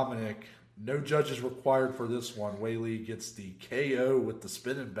 Dominic, no judges required for this one. Weili gets the KO with the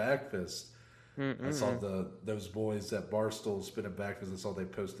spinning back fist. I saw those boys at Barstool spinning back fist. I saw they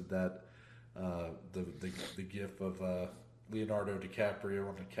posted that the gif of Leonardo DiCaprio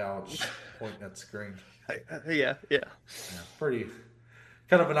on the couch pointing at the screen. Yeah. Pretty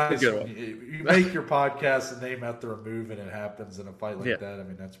kind of a nice Good one. one. You make your podcast and name after a move, and it happens in a fight like Yeah. that. I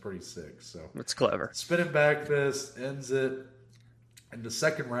mean, that's pretty sick. So It's clever. spinning back fist ends it in the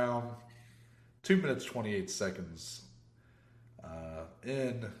second round. 2 minutes 28 seconds.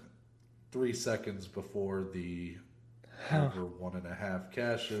 In 3 seconds before the over 1.5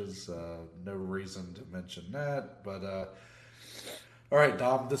 cashes. No reason to mention that, but all right,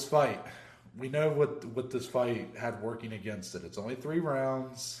 Dom. This fight. We know what this fight had working against it. It's only 3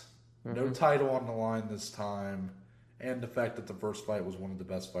 rounds, no title on the line this time, and the fact that the first fight was one of the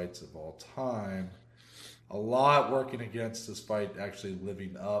best fights of all time. A lot working against this fight actually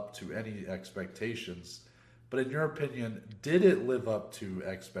living up to any expectations. But in your opinion, did it live up to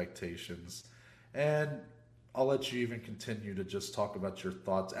expectations? And I'll let you even continue to just talk about your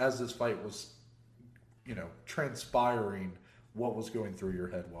thoughts as this fight was, transpiring, what was going through your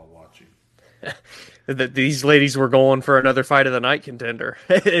head while watching. That these ladies were going for another fight of the night contender.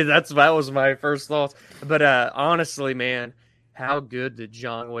 That was my first thoughts. But honestly, man, how good did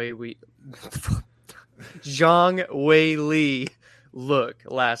Zhang Weili look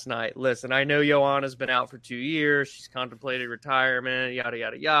last night? Listen, I know Joanna's been out for 2 years. She's contemplated retirement, yada,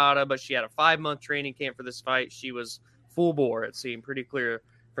 yada, yada. But she had a 5-month training camp for this fight. She was full bore, it seemed pretty clear,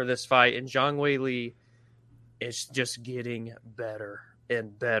 for this fight. And Zhang Weili is just getting better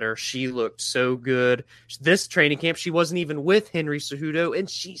and better. She looked so good. This training camp, she wasn't even with Henry Cejudo, and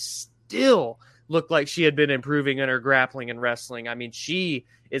she still looked like she had been improving in her grappling and wrestling. I mean, she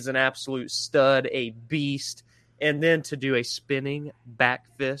is an absolute stud, a beast. And then to do a spinning back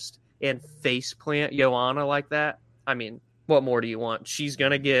fist and face plant Joanna like that, I mean, what more do you want? She's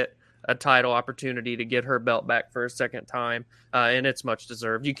going to get a title opportunity to get her belt back for a second time, and it's much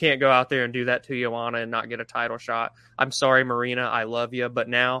deserved. You can't go out there and do that to Joanna and not get a title shot. I'm sorry, Marina, I love you, but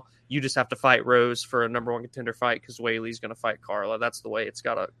now you just have to fight Rose for a number 1 contender fight because Weili's going to fight Carla. That's the way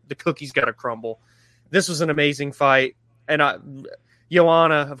the cookie's got to crumble. This was an amazing fight, and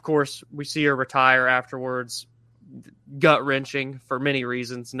Joanna, of course, we see her retire afterwards. Gut-wrenching for many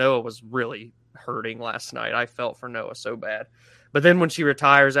reasons. Noah was really hurting last night. I felt for Noah so bad. But then when she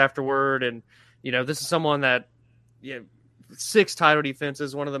retires afterward, and, this is someone that, 6 title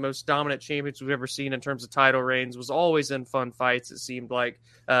defenses, one of the most dominant champions we've ever seen in terms of title reigns, was always in fun fights, it seemed like.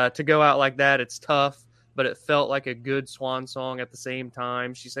 To go out like that, it's tough, but it felt like a good swan song at the same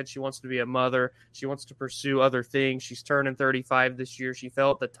time. She said she wants to be a mother. She wants to pursue other things. She's turning 35 this year. She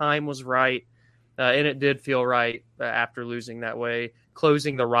felt the time was right, and it did feel right after losing that way.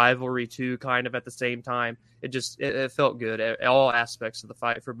 Closing the rivalry, too, kind of at the same time. It felt good at all aspects of the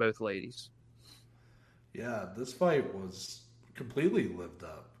fight for both ladies. Yeah, this fight was completely lived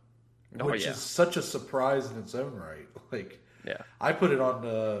up, which yeah. is such a surprise in its own right. Yeah. I put it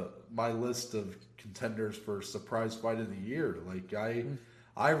on my list of contenders for surprise fight of the year.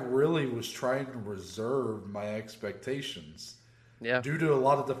 I really was trying to reserve my expectations. Yeah. Due to a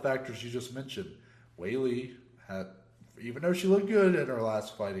lot of the factors you just mentioned. Weili had, even though she looked good in her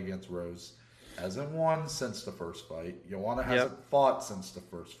last fight against Rose, hasn't won since the first fight. Joanna hasn't fought since the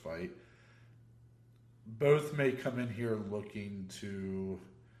first fight. Both may come in here looking to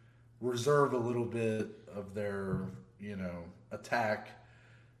reserve a little bit of their, attack.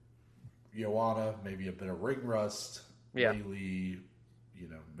 Joanna, maybe a bit of ring rust. Yeah. Weili,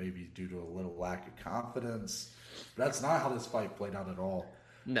 maybe due to a little lack of confidence. But that's not how this fight played out at all.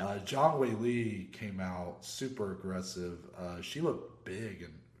 No. Zhang Weili came out super aggressive. She looked big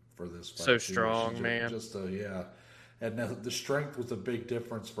for this fight. So strong, man. And the strength was a big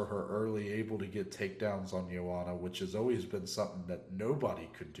difference for her early, able to get takedowns on Joanna, which has always been something that nobody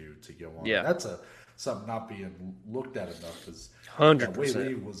could do to Joanna. Yeah. That's something not being looked at enough. Is 100%.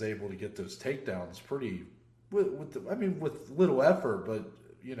 Weili was able to get those takedowns with little effort, but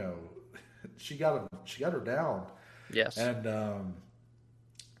she got her down. Yes. And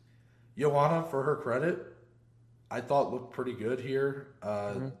Joanna, for her credit, I thought looked pretty good here.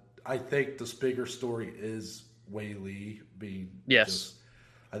 I think this bigger story is Weili being. Yes.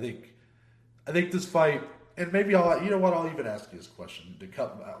 I think this fight, and maybe I'll even ask you this question to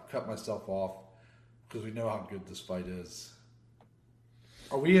cut myself off because we know how good this fight is.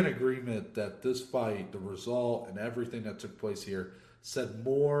 Are we in agreement that this fight, the result, and everything that took place here, said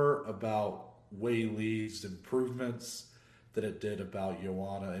more about Weili's improvements than it did about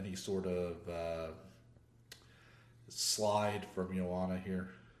Joanna? Any sort of slide from Joanna here?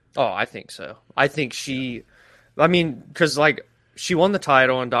 Oh, I think so. I think I mean, because like she won the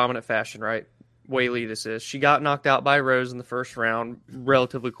title in dominant fashion, right? Whaley, this is. She got knocked out by Rose in the first round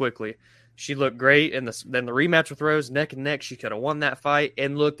relatively quickly. She looked great, and then the rematch with Rose, neck and neck, she could have won that fight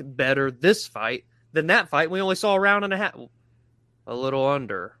and looked better this fight than that fight. We only saw a round and a half, a little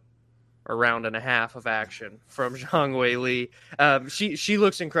under a round and a half of action from Zhang Weili. She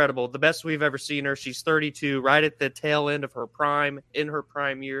looks incredible, the best we've ever seen her. She's 32, right at the tail end of her prime, in her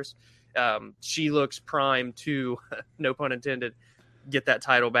prime years. She looks prime to, no pun intended, get that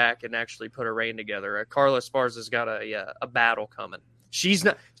title back and actually put a reign together. Carla Esparza's got a battle coming. She's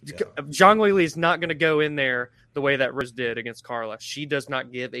not. Yeah. Zhang Weili is not going to go in there the way that Rose did against Carla. She does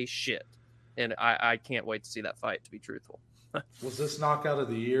not give a shit, and I can't wait to see that fight. To be truthful. Was this knockout of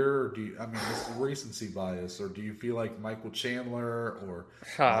the year? Or this is recency bias, or do you feel like Michael Chandler or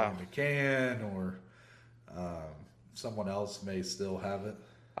McCann or someone else may still have it?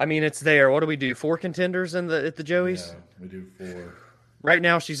 I mean, it's there. What do we do? 4 contenders at the Joeys? Yeah, we do 4. Right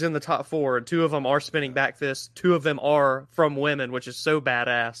now, she's in the top 4, and 2 of them are spinning back fists. 2 of them are from women, which is so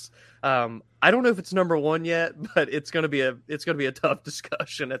badass. I don't know if it's number 1 yet, but it's gonna be a tough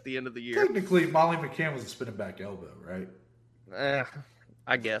discussion at the end of the year. Technically, Molly McCann was a spinning back elbow, right?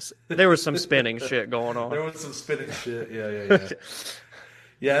 I guess there was some spinning shit going on. There was some spinning shit. Yeah.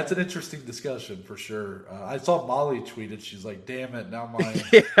 Yeah, it's an interesting discussion for sure. I saw Molly tweeted. She's like, "Damn it! Now my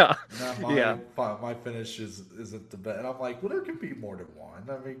finish isn't the best." And I'm like, "Well, there can be more than one.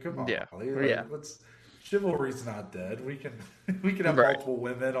 I mean, come on, Molly. Chivalry's not dead. We can have multiple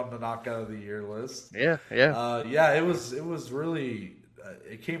women on the knockout of the year list." Yeah. It was really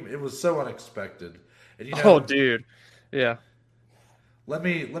it was so unexpected. And oh, dude, yeah. Let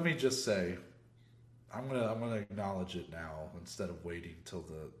me just say, I'm gonna acknowledge it now instead of waiting till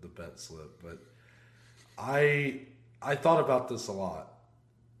the bet slip. But I thought about this a lot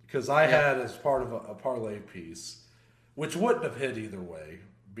because I had as part of a parlay piece, which wouldn't have hit either way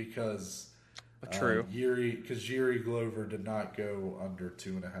because true Yuri Glover did not go under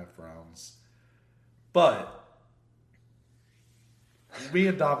 2.5 rounds. But me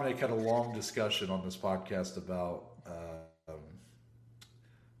and Dominic had a long discussion on this podcast about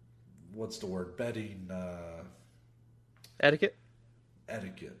what's the word? Betting etiquette.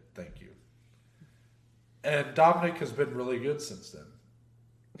 Etiquette. Thank you. And Dominic has been really good since then.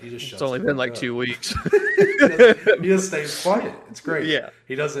 He just shuts. It's only been like 2 weeks. He just stays quiet. It's great. Yeah.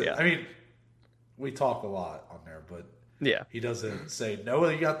 He doesn't. Yeah. I mean, we talk a lot on there, but he doesn't say,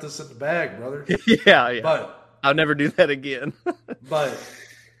 "Noah, you got this in the bag, brother." Yeah. But I'll never do that again. but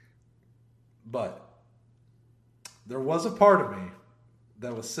there was a part of me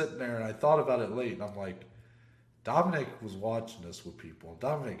that was sitting there, and I thought about it late, and I'm like, Dominic was watching this with people.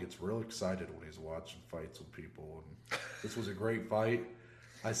 Dominic gets real excited when he's watching fights with people, and this was a great fight.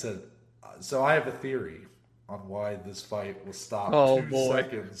 I said, so I have a theory on why this fight was stopped 2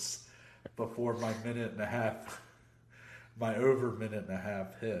 seconds before my over minute and a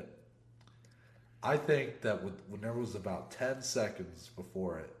half hit. I think that when there was about 10 seconds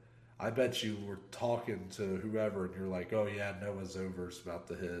before it, I bet you were talking to whoever, and you're like, "Oh yeah, Noah's over's about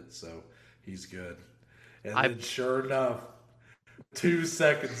to hit, so he's good." And then, sure enough, 2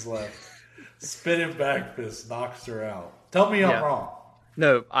 seconds left, spinning back fist knocks her out. Tell me I'm wrong.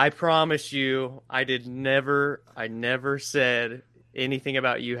 No, I promise you, I never said anything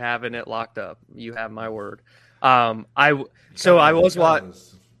about you having it locked up. You have my word. I was watching.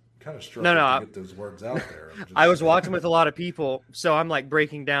 Kind of struggling to get those words out there. I was watching with a lot of people, so I'm like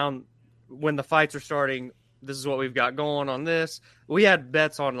breaking down when the fights are starting. This is what we've got going on this. We had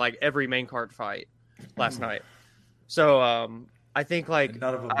bets on like every main card fight last night. So I think like and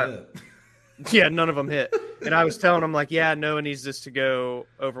none of them hit. Yeah, none of them hit. And I was telling him like, Noah needs this to go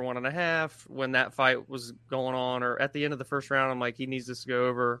over 1.5 when that fight was going on, or at the end of the first round, I'm like, he needs this to go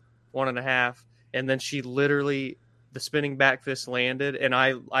over 1.5. And then she literally, the spinning back fist landed, and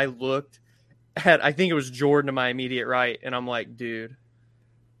I looked at, I think it was Jordan to my immediate right, and I'm like, dude.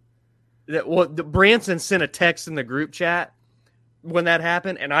 Branson sent a text in the group chat when that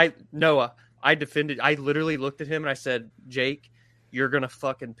happened, and I literally looked at him and I said, Jake, you're going to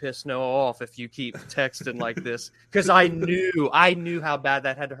fucking piss Noah off if you keep texting like this. Because I knew how bad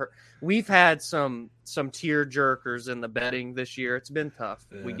that had to hurt. We've had some tear jerkers in the betting this year. It's been tough.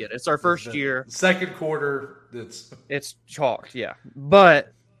 Yeah, we get it. It's our first year. Second quarter, it's chalked, yeah.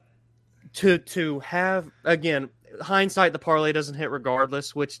 But to have, again, hindsight, the parlay doesn't hit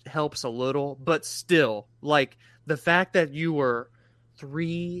regardless, which helps a little. But still, like, the fact that you were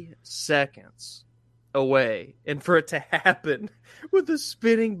 3 seconds away, and for it to happen with a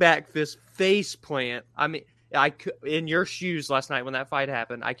spinning back fist face plant, I mean, in your shoes last night when that fight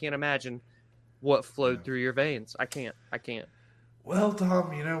happened, I can't imagine what flowed through your veins. I can't. Well,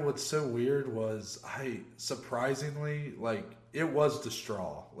 Tom, you know what's so weird was I surprisingly like it was the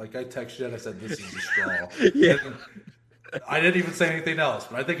straw. Like I texted you and I said this is the straw. Yeah. And I didn't even say anything else,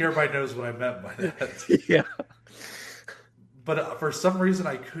 but I think everybody knows what I meant by that. Yeah. But for some reason,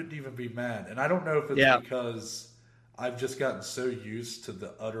 I couldn't even be mad, and I don't know if it's because I've just gotten so used to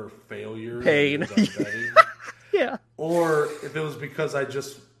the utter failure Pain. that is our betting, Yeah. or if it was because I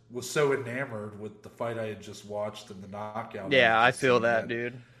just was so enamored with the fight I had just watched and the knockout. Yeah, I feel that,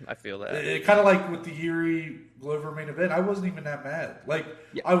 dude. I feel that. It kind of like with the Yuri Glover main event, I wasn't even that mad. Like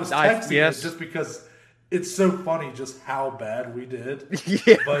I was texting it just because it's so funny just how bad we did.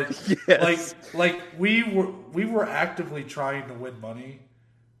 Yeah, but like we were actively trying to win money,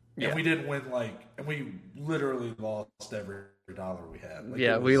 and we didn't win and we literally lost every dollar we had.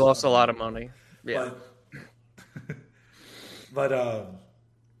 Like, we lost a lot of money. Yeah, but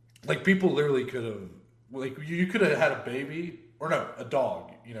like people literally could have like you could have had a baby or no a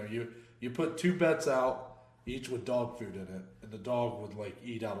dog. You know you put 2 bets out each with dog food in it, and the dog would like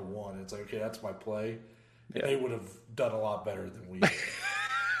eat out of one. It's like okay, that's my play. And they would have done a lot better than we did.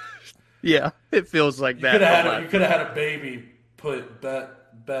 Yeah, it feels like you that. You could have had a baby put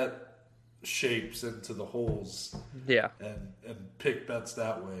bet shapes into the holes. Yeah. And pick bets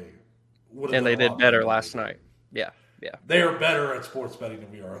that way. And they did better last night. Yeah. Yeah. They are better at sports betting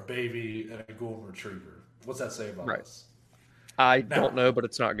than we are. A baby and a golden retriever. What's that say about us? I don't know, but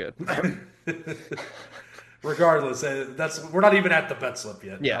it's not good. Regardless, we're not even at the bet slip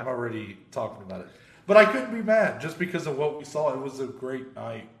yet. Yeah. I'm already talking about it. But I couldn't be mad just because of what we saw. It was a great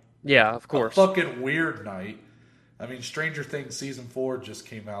night. Yeah, of course. A fucking weird night. I mean, Stranger Things Season 4 just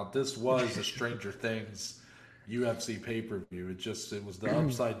came out. This was a Stranger Things UFC pay-per-view. It was the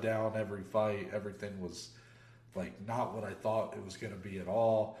upside down every fight. Everything was like not what I thought it was going to be at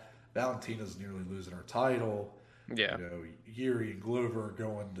all. Valentina's nearly losing her title. Yeah. You know, Yuri and Glover are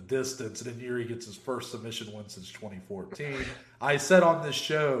going the distance, and then Yuri gets his first submission win since 2014. I said on this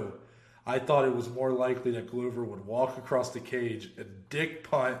show, I thought it was more likely that Glover would walk across the cage and dick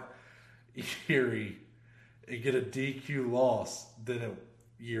punt Yuri and get a DQ loss than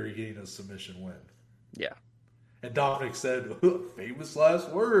Yuri getting a submission win. Yeah. And Dominic said, famous last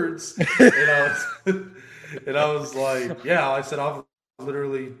words. and I was like, yeah, I said, I'll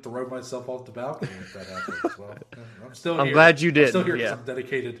literally throw myself off the balcony if that happens. Well, I'm still here. I'm glad you did. I'm still here because I'm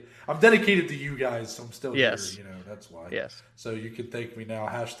dedicated. I'm dedicated to you guys, so I'm still here. You know, that's why. Yes. So you can thank me now.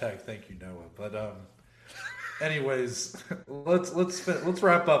 # thank you, Noah. But anyways, let's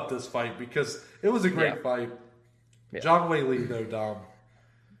wrap up this fight because it was a great fight. Yeah. Zhang Weili, though, Dom.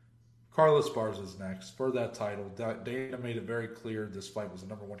 Carla Esparza's next for that title. Dana made it very clear this fight was a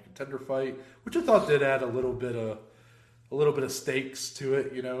number 1 contender fight, which I thought did add a little bit of stakes to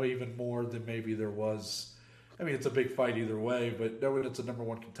it, you know, even more than maybe there was. I mean, it's a big fight either way, but knowing it's a number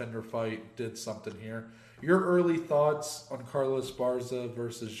 1 contender fight did something here. Your early thoughts on Carla Esparza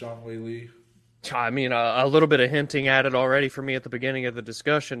versus Zhang Weili? I mean, a little bit of hinting at it already for me at the beginning of the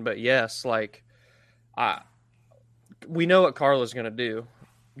discussion, but yes, we know what Carla's going to do.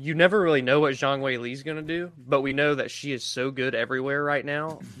 You never really know what Zhang Weili's going to do, but we know that she is so good everywhere right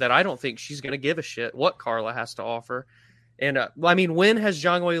now that I don't think she's going to give a shit what Carla has to offer. And, I mean, when has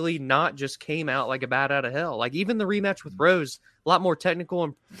Zhang Weili not just came out like a bat out of hell? Like, even the rematch with Rose, a lot more technical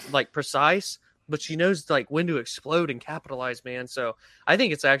and, precise, but she knows, when to explode and capitalize, man. So I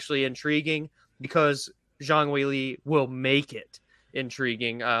think it's actually intriguing because Zhang Weili will make it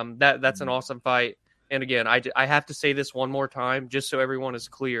intriguing. That's an awesome fight. And again, I have to say this one more time, just so everyone is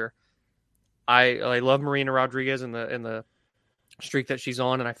clear. I love Marina Rodriguez and the streak that she's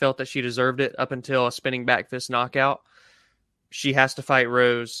on, and I felt that she deserved it up until a spinning back fist knockout. She has to fight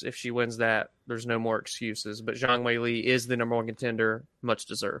Rose. If she wins that, there's no more excuses. But Zhang Weili is the number 1 contender, much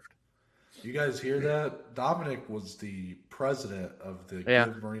deserved. You guys hear that? Dominic was the president of the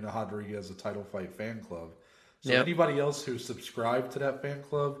Give Marina Rodriguez a Title Fight fan club. So anybody else who subscribed to that fan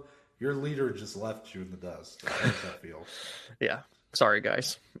club, your leader just left you in the dust. How does that feel? Yeah. Sorry,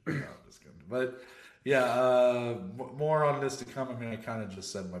 guys. No, I'm just kidding. But, yeah, more on this to come. I mean, I kind of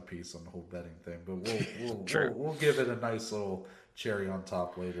just said my piece on the whole betting thing. But we'll give it a nice little cherry on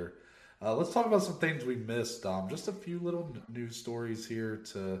top later. Let's talk about some things we missed, Dom. Just a few little news stories here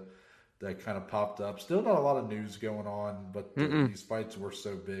that kind of popped up. Still not a lot of news going on, but these fights were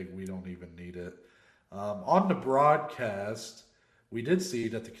so big we don't even need it. On the broadcast, we did see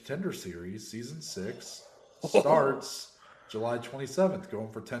that the Contender Series, Season 6, starts July 27th,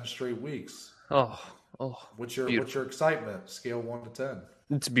 going for 10 straight weeks. Oh, What's your excitement? Scale 1 to 10.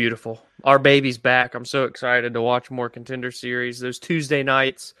 It's beautiful. Our baby's back. I'm so excited to watch more Contender Series. Those Tuesday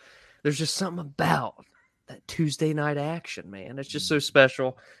nights, there's just something about that Tuesday night action, man. It's just so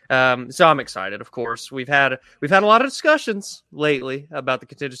special. So I'm excited. Of course, we've had a lot of discussions lately about the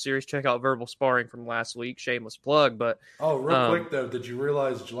Contender Series. Check out Verbal Sparring from last week. Shameless plug, but Oh, real um, quick though, did you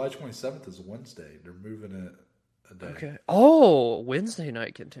realize July 27th is a Wednesday? They're moving it a day. okay. Oh, Wednesday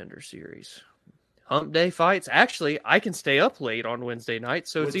night Contender Series. Hump Day fights. Actually, I can stay up late on Wednesday night,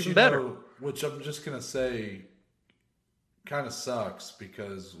 so it's Which even better. which I'm just gonna say, kind of sucks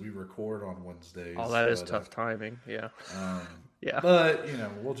because we record on Oh, Wednesdays. that is tough timing. Yeah. Um, Yeah. but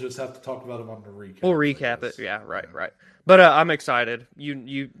we'll just have to talk about them on the recap. We'll I recap it. guess. Yeah, right. But I'm excited.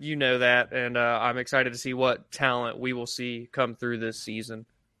 You know that, and I'm excited to see what talent we will see come through this season.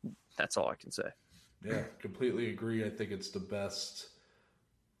 That's all I can say. Yeah, completely agree. I think it's the best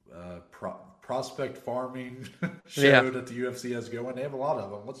prospect farming show Yeah. that the UFC has going. They have a lot of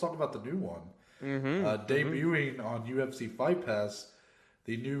them. Let's talk about the new one. Debuting on UFC Fight Pass,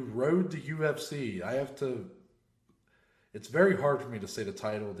 the new Road to UFC. It's very hard for me to say the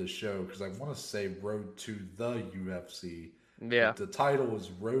title of this show because I want to say Road to the UFC. Yeah. But the title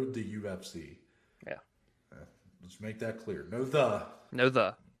is Road to UFC. Yeah. Let's make that clear. No the. No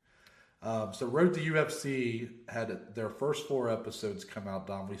the. So Road to UFC had their first 4 episodes come out,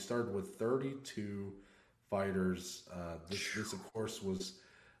 Dom. We started with 32 fighters. This of course, was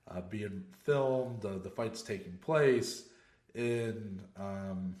being filmed. The fight's taking place in,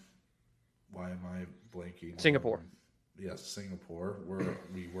 why am I blanking? Singapore. Yes, Singapore, where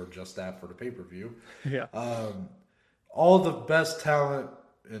we were just at for the pay-per-view. Yeah. All the best talent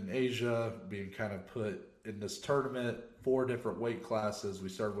in Asia being kind of put in this tournament, 4 different weight classes. We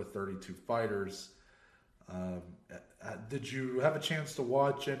started with 32 fighters. Did you have a chance to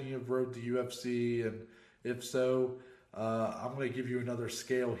watch any of Road to UFC? And if so, I'm going to give you another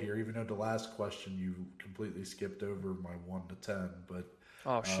scale here, even though the last question you completely skipped over my 1 to 10. But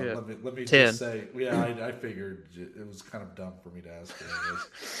Oh shit. let me 10. just say, yeah, I figured it was kind of dumb for me to ask.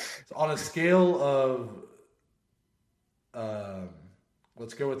 So on a scale of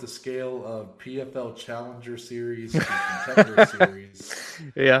let's go with the scale of PFL Challenger Series to Contender Series.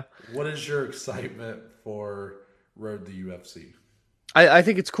 Yeah. What is your excitement for Road to UFC? I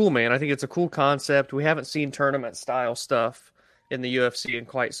think it's cool, man. I think it's a cool concept. We haven't seen tournament style stuff in the UFC in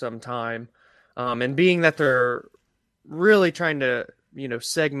quite some time. And being that they're really trying to,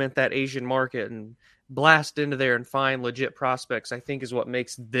 segment that Asian market and blast into there and find legit prospects, I think is what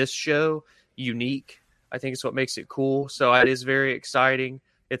makes this show unique. I think it's what makes it cool. So it is very exciting.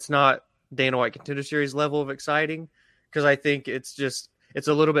 It's not Dana White Contender Series level of exciting because I think it's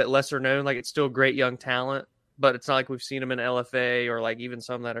a little bit lesser known. Like, it's still great young talent, but it's not like we've seen them in LFA or like even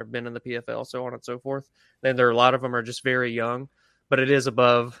some that have been in the PFL, so on and so forth. Then there are a lot of them are just very young, but it is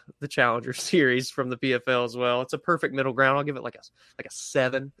above the Challenger Series from the PFL as well. It's a perfect middle ground. I'll give it like a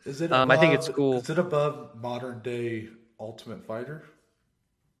 7. Is it above, I think it's cool. Is it above modern day Ultimate Fighter?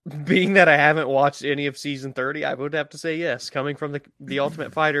 Being that I haven't watched any of season 30, I would have to say yes. Coming from the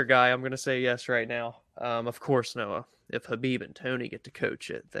Ultimate Fighter guy, I'm going to say yes right now. Of course, Noah. If Habib and Tony get to coach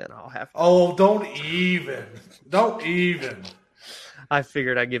it, then I'll have to. Oh, don't even. I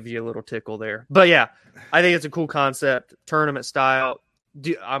figured I'd give you a little tickle there. But yeah, I think it's a cool concept, tournament style.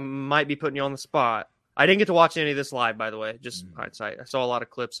 I might be putting you on the spot. I didn't get to watch any of this live, by the way, just hindsight. I saw a lot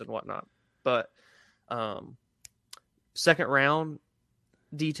of clips and whatnot. But second round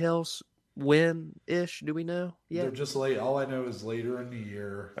details, when-ish, do we know? Yeah. They're just late. All I know is later in the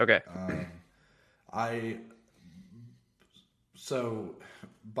year. Okay. So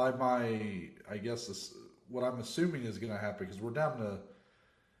by I guess what I'm assuming is going to happen, because we're down to,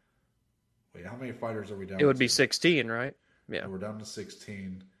 wait, how many fighters are we down to? It would be 16, right? Yeah. We're down to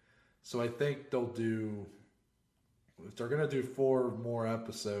 16. So I think they'll do, if they're going to do 4 more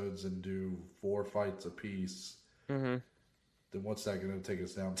episodes and do 4 fights apiece, then what's that going to take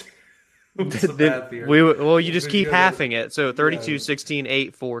us down to? What's the math here? You just keep halving it. So 32, 16,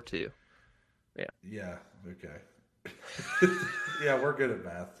 8, 4, 2. Yeah. Yeah. Okay. Yeah, we're good at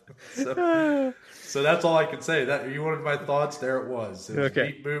math. So that's all I can say. That you wanted my thoughts. There it was.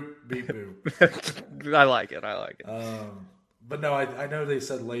 Okay. Beep boop, beep boop. I like it. But no, I know they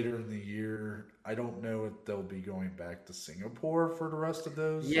said later in the year. I don't know if they'll be going back to Singapore for the rest of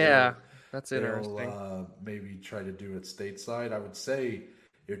those. Yeah, that's interesting. Maybe try to do it stateside. I would say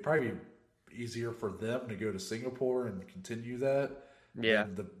it would probably be easier for them to go to Singapore and continue that. Yeah.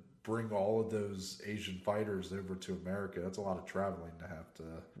 Than bring all of those Asian fighters over to America. That's a lot of traveling to have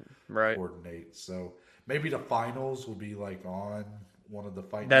to coordinate. So maybe the finals will be like on one of the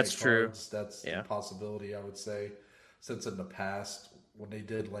fight. That's night true. Cards. That's a possibility, I would say. Since in the past, when they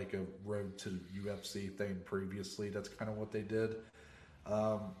did like a road to UFC thing previously. That's kind of what they did.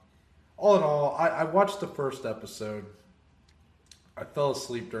 All in all, I watched the first episode. I fell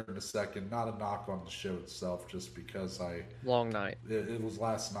asleep during the second. Not a knock on the show itself, just because long night. It was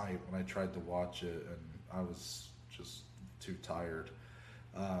last night when I tried to watch it, and I was just too tired.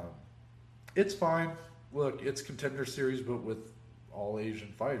 It's fine. Look, it's Contender Series, but with all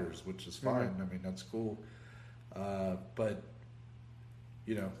Asian fighters, which is fine. Mm-hmm. I mean, that's cool. But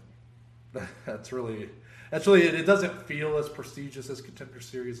you know, that's really it doesn't feel as prestigious as Contender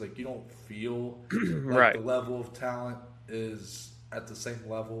Series. Like, you don't feel like right. The level of talent is at the same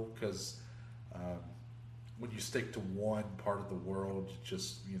level, because when you stick to one part of the world,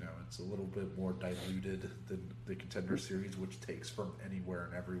 just, you know, it's a little bit more diluted than the Contender Series, which takes from anywhere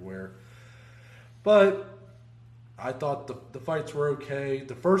and everywhere. But I thought the fights were okay.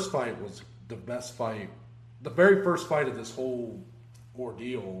 The first fight was the best fight. The very first fight of this whole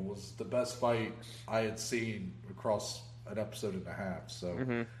ordeal was the best fight I had seen across an episode and a half.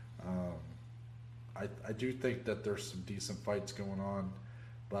 So I do think that there's some decent fights going on.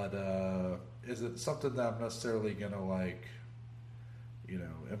 But is it something that I'm necessarily going to, like, you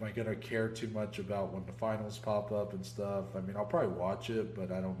know, am I going to care too much about when the finals pop up and stuff? I mean, I'll probably watch it,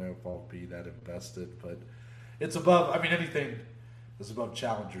 but I don't know if I'll be that invested. But it's above, I mean, anything is above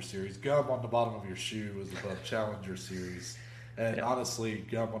Challenger Series. Gum on the bottom of your shoe is above Challenger Series. And honestly,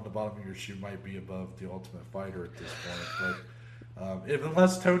 gum on the bottom of your shoe might be above the Ultimate Fighter at this point. But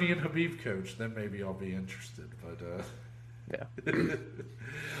unless Tony and Habib coach, then maybe I'll be interested. But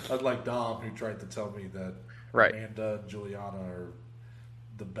unlike Dom, who tried to tell me that Amanda and Juliana are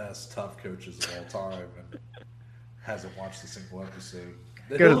the best tough coaches of all time and hasn't watched a single episode.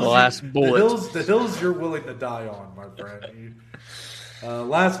 Go to the last bullet. The hills you're willing to die on, my friend.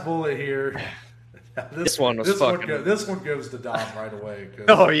 Last bullet here. This one goes to Dom right away.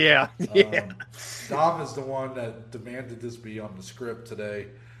 Oh, yeah. Dom is the one that demanded this be on the script today.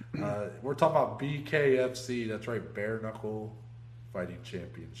 We're talking about BKFC. That's right, Bare Knuckle Fighting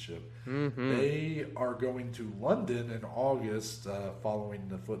Championship. Mm-hmm. They are going to London in August, following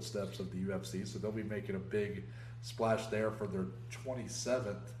the footsteps of the UFC. So they'll be making a big splash there for their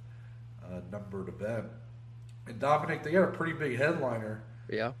 27th numbered event. And Dominic, they got a pretty big headliner.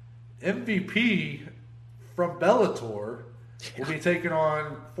 Yeah. MVP from Bellator will be taking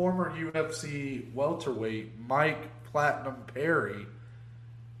on former UFC welterweight Mike Platinum Perry.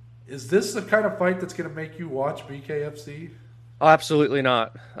 Is this the kind of fight that's going to make you watch BKFC? Oh, absolutely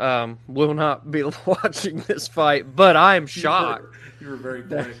not. Will not be watching this fight, but I'm shocked. You were very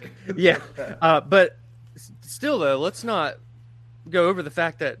quick. Yeah. But still, though, let's not go over the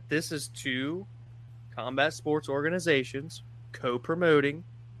fact that this is two combat sports organizations co-promoting,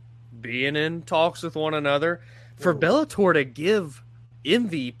 being in talks with one another. For Bellator to give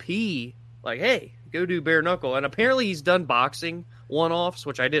MVP, like, hey, go do bare knuckle. And apparently he's done boxing one-offs,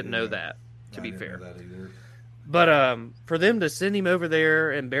 which I didn't know that, to be fair. Know that either. But for them to send him over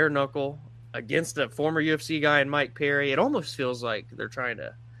there and bare knuckle against a former UFC guy and Mike Perry, it almost feels like they're trying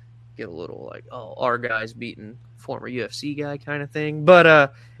to get a little like, oh, our guy's beating former UFC guy kind of thing.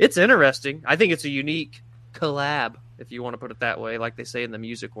 But it's interesting. I think it's a unique collab, if you want to put it that way, like they say in the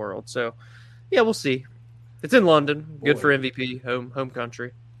music world. So, yeah, we'll see. It's in London. Good for MVP, home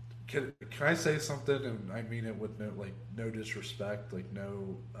country. Can I say something? And I mean it with no disrespect, like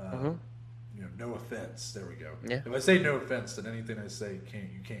no no offense. There we go. Yeah. If I say no offense, then anything I say you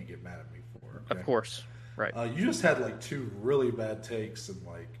can't get mad at me for. Okay? Of course, right. You just had like two really bad takes in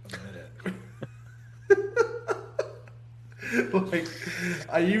like a minute.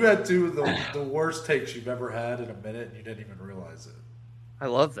 You had two of the worst takes you've ever had in a minute, and you didn't even realize it. I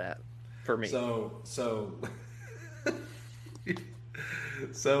love that for me. So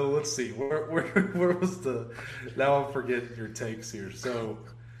let's see. Where was the? Now I'm forgetting your takes here. So,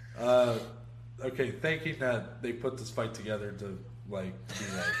 okay, thinking that they put this fight together to be like,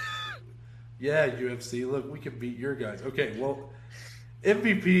 yeah, UFC, look, we can beat your guys. Okay, well,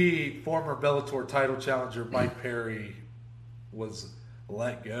 MVP, former Bellator title challenger Mike Perry was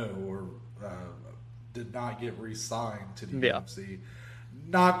let go or did not get re-signed to the UFC.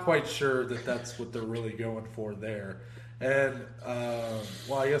 Not quite sure that that's what they're really going for there. And,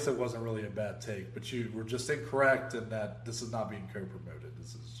 I guess it wasn't really a bad take, but you were just incorrect in that this is not being co-promoted.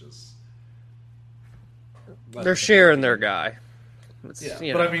 This is just... They're sharing their guy. But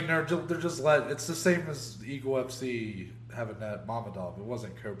I mean, they're just it's the same as Eagle FC having that Mamadov. It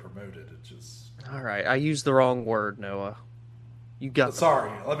wasn't co-promoted. It just... All right, I used the wrong word, Noah. You got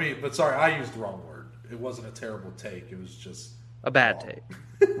sorry, I used the wrong word. It wasn't a terrible take. It was just a bad wrong.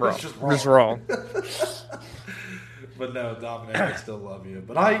 take. Wrong. Just wrong. But no, Dominic, I still love you.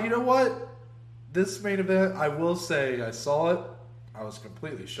 But you know what? This main event, I will say, I saw it. I was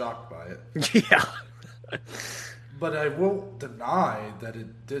completely shocked by it. Yeah. But I won't deny that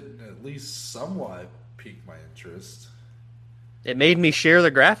it didn't at least somewhat pique my interest. It made me share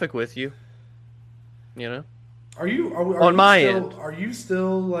the graphic with you. You know? Are you On my still, end. Are you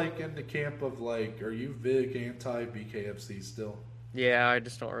still like in the camp of like? Are you big anti BKFC still? Yeah, I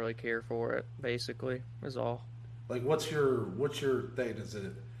just don't really care for it, basically, is all. Like, what's your thing? Is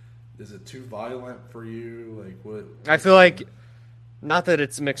it too violent for you? Like, what? I feel like, not that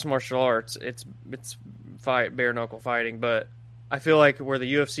it's mixed martial arts, it's bare knuckle fighting, but I feel like where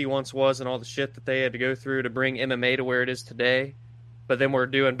the UFC once was and all the shit that they had to go through to bring MMA to where it is today, but then we're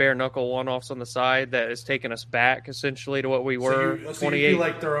doing bare knuckle one-offs on the side that has taken us back essentially to what we were. So you feel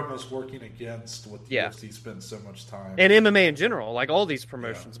like they're almost working against what the Yeah. UFC spent so much time. And MMA in general, like all these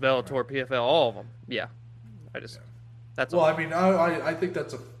promotions, Yeah, Bellator, PFL, all of them. Yeah, that's Well, all. I mean, I think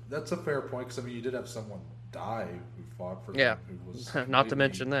that's a fair point because I mean, you did have someone die who fought for Yeah, them who was not to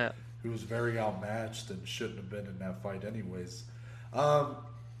mention that. who was very outmatched and shouldn't have been in that fight anyways.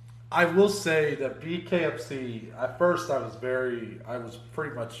 I will say that BKFC at first I was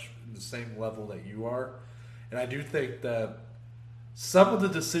pretty much in the same level that you are, and I do think that some of the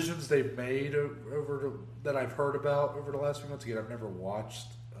decisions they've made that I've heard about over the last few months. Again, I've never watched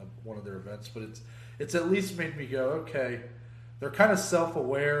one of their events, but it's at least made me go, okay, they're kind of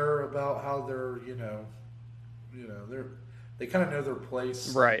self-aware about how they're they kind of know their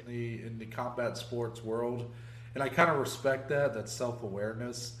place Right. in the combat sports world, and I kind of respect that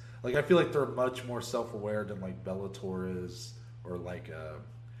self-awareness. Like I feel like they're much more self-aware than like Bellator is, or like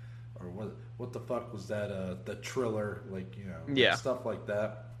or what the fuck was that the Triller, like Yeah. stuff like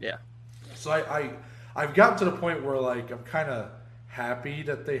that. Yeah. So I've gotten to the point where like I'm kind of happy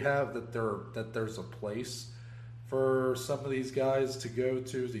that that there's a place for some of these guys to go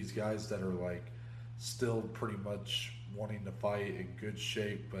to. These guys that are like still pretty much wanting to fight in good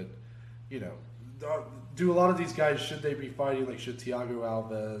shape, but do a lot of these guys, should they be fighting? Like, should Thiago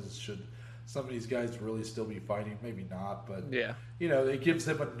Alves, should some of these guys really still be fighting? Maybe not, but Yeah. it gives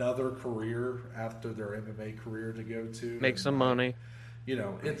them another career after their MMA career to go to. Make some money.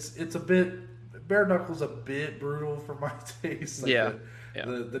 It's a bit bare knuckles, a bit brutal for my taste. Like Yeah.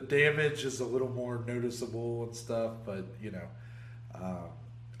 The damage is a little more noticeable and stuff, but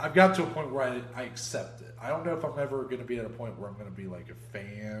I've got to a point where I accept it. I don't know if I'm ever going to be at a point where I'm going to be like a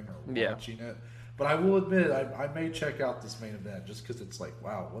fan or Yeah. watching it, but I will admit I may check out this main event just because it's like,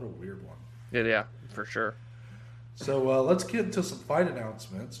 wow, what a weird one. Yeah, for sure. So let's get into some fight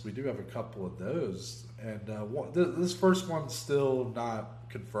announcements. We do have a couple of those, and this first one's still not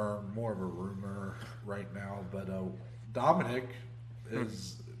confirmed, more of a rumor right now. But Dominic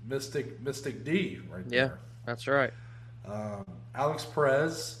is Mystic D right Yeah, there. that's right. Alex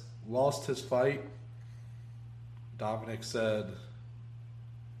Perez lost his fight. Dominic said,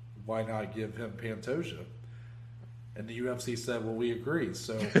 "Why not give him Pantoja?" And the UFC said, "Well, we agree."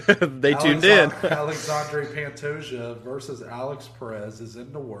 So They tuned in. Alexandre Pantoja versus Alex Perez is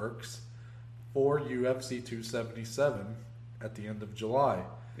in the works for UFC 277 at the end of July.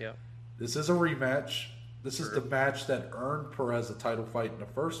 Yeah. This is a rematch. This is Sure. the match that earned Perez a title fight in the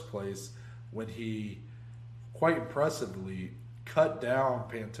first place when he quite impressively cut down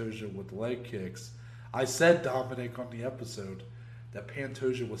Pantoja with leg kicks. I said, Dominic, on the episode that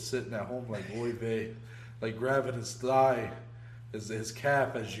Pantoja was sitting at home like Roy Vey, like grabbing his thigh, his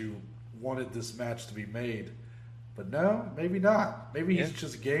calf, as you wanted this match to be made. But no, maybe not. Maybe he's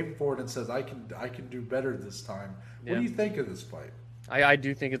just game for it and says, I can do better this time. What do you think of this fight? I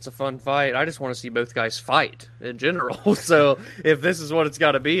do think it's a fun fight. I just want to see both guys fight in general. So if this is what it's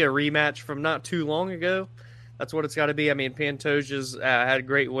got to be, a rematch from not too long ago, that's what it's got to be. I mean, Pantoja's had a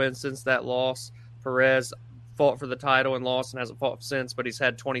great win since that loss. Perez fought for the title and lost and hasn't fought since, but he's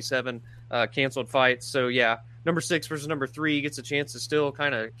had 27 canceled fights. So, yeah, number 6 versus number 3 gets a chance to still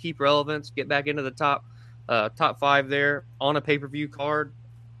kind of keep relevance, get back into the top 5 there on a pay-per-view card.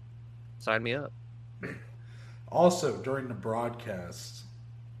 Sign me up. Also, during the broadcast,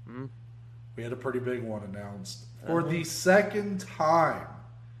 we had a pretty big one announced. For the second time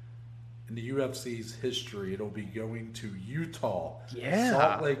in the UFC's history, it'll be going to Utah, Yeah.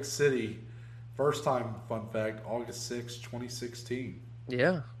 Salt Lake City. First time, fun fact, August 6, 2016.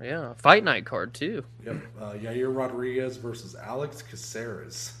 Yeah. Fight night card, too. Yep. Yair Rodriguez versus Alex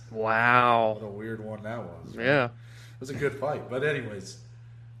Caceres. Wow. What a weird one that was. Right? Yeah. It was a good fight. But anyways,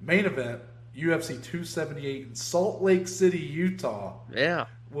 main event, UFC 278 in Salt Lake City, Utah, Yeah.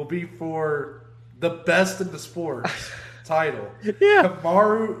 will be for the best in the sport title. Yeah.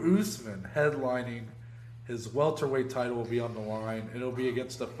 Kamaru Usman headlining His welterweight title will be on the line. It'll be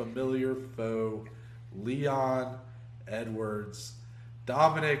against a familiar foe, Leon Edwards.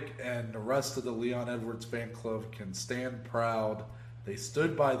 Dominic and the rest of the Leon Edwards fan club can stand proud. They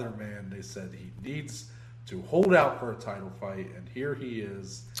stood by their man. They said he needs to hold out for a title fight, and here he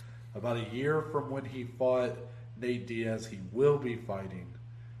is. About a year from when he fought Nate Diaz, he will be fighting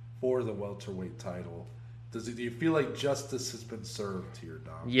for the welterweight title. Do you feel like justice has been served here,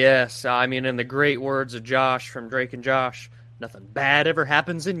 Dom? Yes, I mean, in the great words of Josh from Drake and Josh, nothing bad ever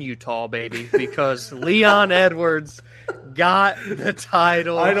happens in Utah, baby, because Leon Edwards got the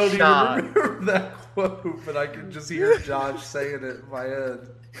title I don't shot. even remember that quote, but I can just hear Josh saying it in my head.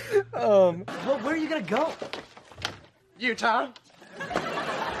 Well, where are you gonna go? Utah.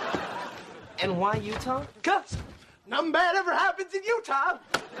 And why Utah? Cause nothing bad ever happens in Utah.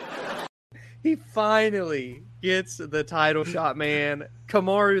 He finally gets the title shot, man.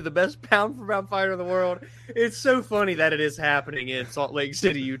 Kamaru, the best pound-for-pound fighter in the world. It's so funny that it is happening in Salt Lake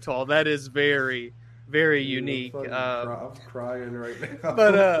City, Utah. That is very, very unique. I'm crying right now.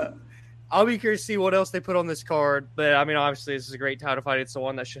 But I'll be curious to see what else they put on this card. But, I mean, obviously, this is a great title fight. It's the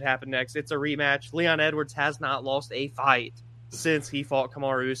one that should happen next. It's a rematch. Leon Edwards has not lost a fight since he fought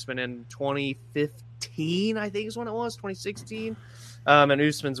Kamaru Usman in 2015, I think is when it was, 2016. And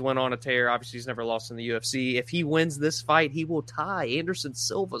Usman's went on a tear. Obviously, he's never lost in the UFC. If he wins this fight, he will tie Anderson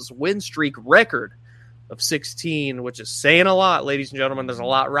Silva's win streak record of 16, which is saying a lot, ladies and gentlemen. There's a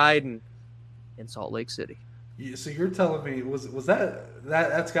lot riding in Salt Lake City. So you're telling me was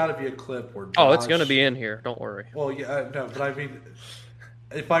that's got to be a clip where Josh, Oh, it's going to be in here. Don't worry. Well, yeah, no, but I mean,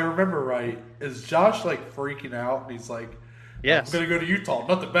 if I remember right, is Josh like freaking out and he's like, Yes. I'm going to go to Utah.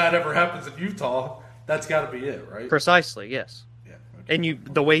 Nothing bad ever happens in Utah. That's got to be it, right? Precisely, yes. Yeah. Okay. And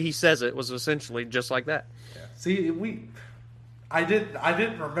the way he says it was essentially just like that. Yeah. See, I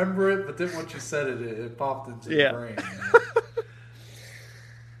didn't remember it, but then once you said it, it popped into the brain.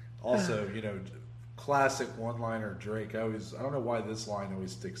 Also, classic one-liner Drake. I don't know why this line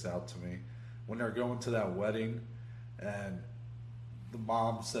always sticks out to me. When they're going to that wedding, and the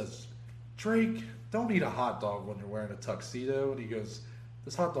mom says, "Drake, don't eat a hot dog when you're wearing a tuxedo," and he goes,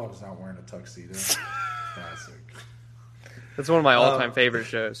 "This hot dog's not wearing a tuxedo." Classic. That's one of my all-time favorite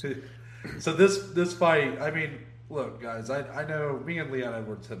shows. So this fight, I mean, look, guys, I know me and Leon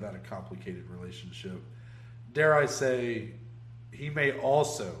Edwards have had a complicated relationship. Dare I say, he may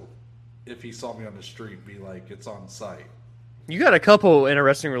also, if he saw me on the street, be like, it's on site. You got a couple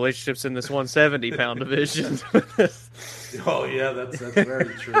interesting relationships in this 170-pound division. Oh, yeah, that's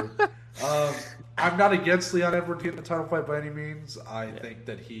very true. I'm not against Leon Edwards getting the title fight by any means. I think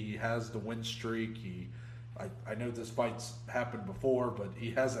that he has the win streak. I know this fight's happened before, but he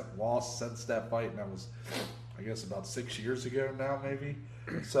hasn't lost since that fight, and that was, I guess, about 6 years ago now, maybe.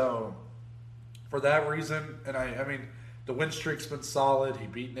 So, for that reason, and I mean, the win streak's been solid. He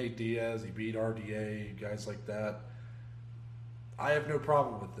beat Nate Diaz. He beat RDA, guys like that. I have no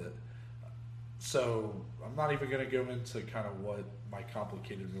problem with it. So, I'm not even going to go into kind of what my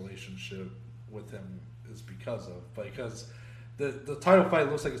complicated relationship with him is because of. Because the title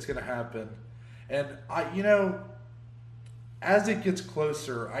fight looks like it's going to happen. And, as it gets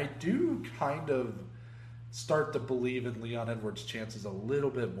closer, I do kind of start to believe in Leon Edwards' chances a little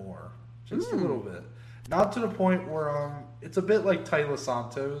bit more. Just a little bit. Not to the point where it's a bit like Taila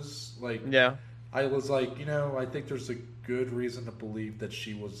Santos. I was like, I think there's a good reason to believe that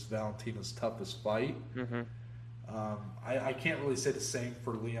she was Valentina's toughest fight. Mm-hmm. I can't really say the same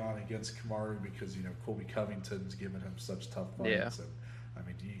for Leon against Kamaru because, Colby Covington's given him such tough fights. Yeah. And, I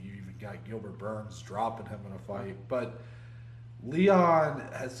mean, you even got Gilbert Burns dropping him in a fight. But Leon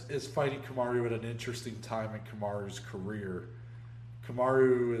is fighting Kamaru at an interesting time in Kamaru's career.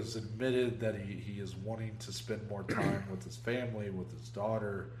 Kamaru has admitted that he is wanting to spend more time with his family, with his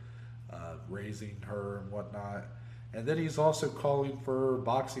daughter, raising her and whatnot. And then he's also calling for a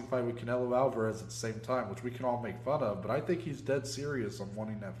boxing fight with Canelo Alvarez at the same time, which we can all make fun of. But I think he's dead serious on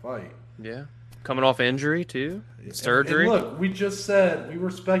wanting that fight. Yeah. Coming off injury, too. Surgery. And look, we just said, we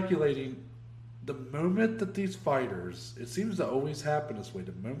were speculating, the moment that these fighters, it seems to always happen this way,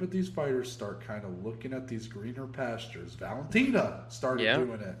 the moment these fighters start kind of looking at these greener pastures, Valentina started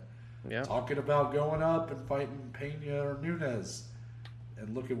doing it. Yeah. Talking about going up and fighting Pena or Nunes.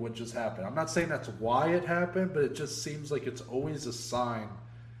 And look at what just happened. I'm not saying that's why it happened, but it just seems like it's always a sign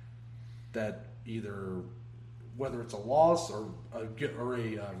that either, whether it's a loss or a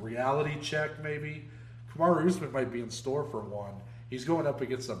reality check maybe, Kamaru Usman might be in store for one. He's going up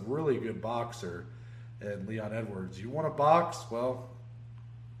against a really good boxer and Leon Edwards. You want to box? Well,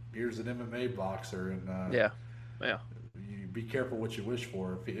 here's an MMA boxer. And be careful what you wish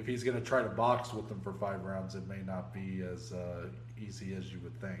for. If he's going to try to box with them for 5 rounds, it may not be as easy as you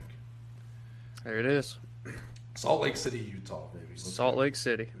would think. There it is. Salt Lake City, Utah, baby. Salt Lake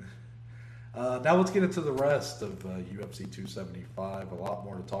City. Now let's get into the rest of UFC 275. A lot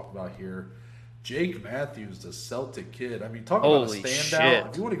more to talk about here. Jake Matthews, the Celtic kid. I mean, talk about a Holy standout. shit.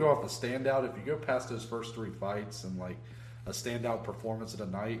 If you want to go off a standout, if you go past those first 3 fights and like a standout performance of the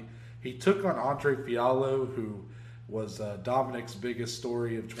night, he took on Andre Fiallo, who was Dominic's biggest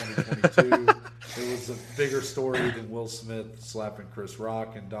story of 2022. It was a bigger story than Will Smith slapping Chris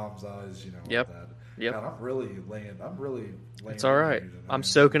Rock in Dom's eyes. You know, Yep. that. Yep. God, I'm really laying. It's all right. I'm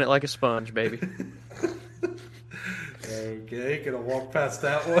soaking it like a sponge, baby. Okay, gonna walk past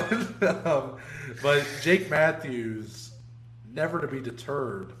that one. But Jake Matthews, never to be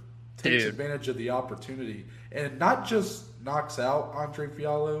deterred, takes Dude. advantage of the opportunity and not just knocks out Andre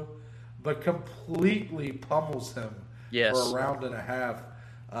Fiallo, but completely pummels him Yes. for a round and a half.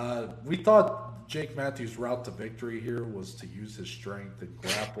 We thought Jake Matthews' route to victory here was to use his strength and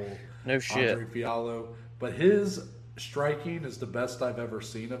grapple No shit. Andre Fiallo, but his striking is the best I've ever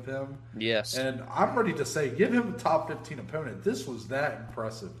seen of him. Yes. And I'm ready to say, give him a top 15 opponent. This was that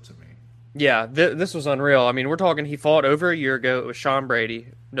impressive to me. Yeah, this was unreal. I mean, we're talking he fought over a year ago with Sean Brady.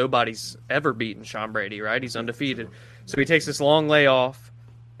 Nobody's ever beaten Sean Brady, right? He's undefeated. So he takes this long layoff.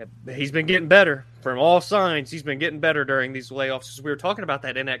 He's been getting better. From all signs, he's been getting better during these layoffs. We were talking about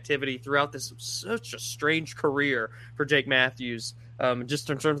that inactivity throughout this such a strange career for Jake Matthews, just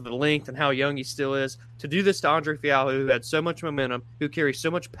in terms of the length and how young he still is. To do this to Andre Fiallo, who had so much momentum, who carries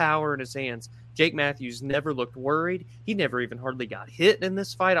so much power in his hands, Jake Matthews never looked worried. He never even hardly got hit in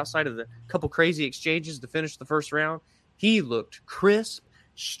this fight outside of the couple crazy exchanges to finish the first round. He looked crisp,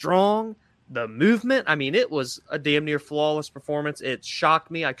 strong. The movement, I mean, it was a damn near flawless performance. It shocked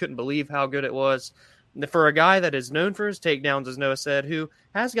me. I couldn't believe how good it was. For a guy that is known for his takedowns, as Noah said, who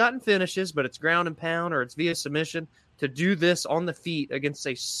has gotten finishes, but it's ground and pound or it's via submission, to do this on the feet against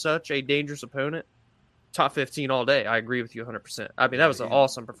such a dangerous opponent, top 15 all day. I agree with you 100%. I mean, that was an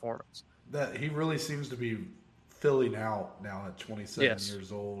awesome performance. That he really seems to be filling out now at 27 Yes.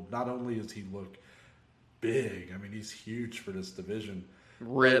 years old. Not only does he look big, I mean, he's huge for this division.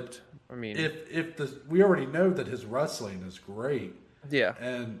 Ripped. I mean, We already know that his wrestling is great. yeah.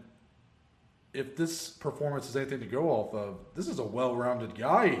 And if this performance is anything to go off of, this is a well-rounded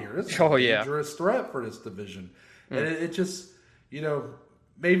guy here. This is a dangerous threat for this division. And it just,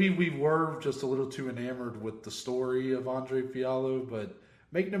 maybe we were just a little too enamored with the story of Andre Fiallo, but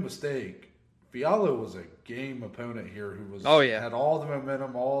make no mistake, Fiallo was a game opponent here who was had all the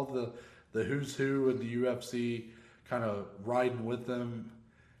momentum, all the who's who in the UFC kind of riding with them.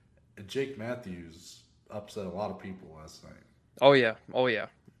 And Jake Matthews upset a lot of people last night. Oh, yeah. Oh, yeah.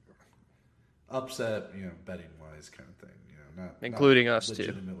 Upset, betting wise kind of thing, not Including not us, too.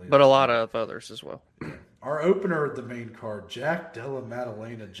 legitimately But a upset. lot of others as well. Our opener of the main card, Jack Della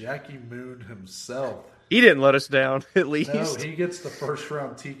Maddalena, Jackie Moon himself. He didn't let us down, at least. No, he gets the first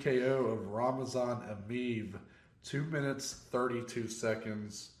round TKO of Ramazan Ameev. 2 minutes, 32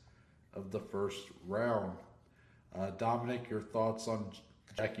 seconds of the first round. Dominic, your thoughts on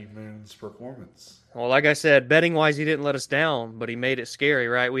Jackie Moon's performance? Well, like I said, betting-wise, he didn't let us down, but he made it scary,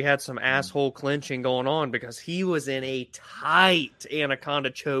 right? We had some asshole clinching going on because he was in a tight anaconda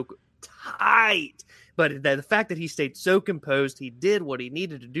choke. Tight! But the fact that he stayed so composed, he did what he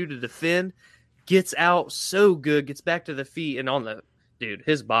needed to do to defend, gets out so good, gets back to the feet, and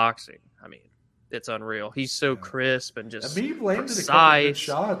his boxing, I mean, it's unreal. He's so crisp and just Ameev landed precise. a couple good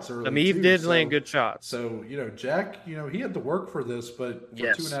shots early. Ameev did land good shots. So, Jack, he had to work for this, but for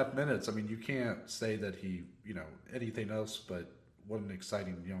Yes. 2.5 minutes, I mean, you can't say that he, anything else but what an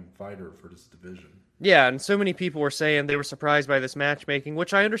exciting young fighter for this division. Yeah, and so many people were saying they were surprised by this matchmaking,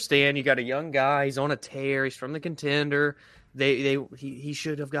 which I understand. You got a young guy, he's on a tear, he's from the Contender. He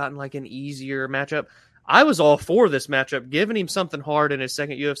should have gotten like an easier matchup. I was all for this matchup, giving him something hard in his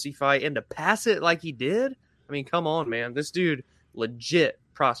second UFC fight, and to pass it like he did. I mean, come on, man. This dude, legit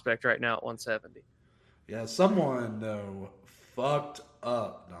prospect right now at 170. Yeah, someone, though, fucked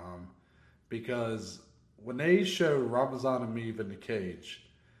up, Dom, because when they showed Ramazan Ameev in the cage,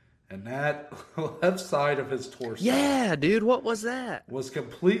 and that left side of his torso Yeah, dude, what was that? was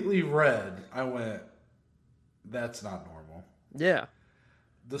completely red, I went, that's not normal. Yeah.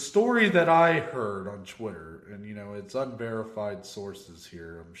 The story that I heard on Twitter, and it's unverified sources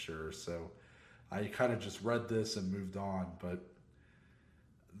here, I'm sure, so I kind of just read this and moved on, but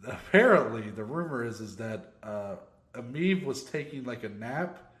apparently the rumor is that Ameev was taking like a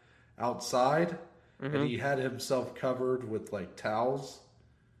nap outside, and he had himself covered with like towels,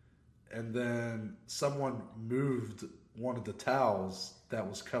 and then someone moved one of the towels that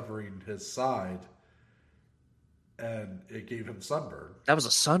was covering his side, and it gave him sunburn. That was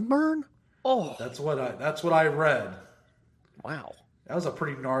a sunburn? Oh, That's what I read. wow. That was a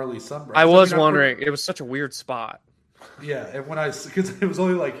pretty gnarly sunburn. I was mean, wondering. It was such a weird spot. Yeah, and because it was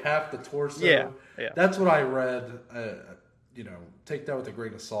only like half the torso. Yeah. That's what I read. Take that with a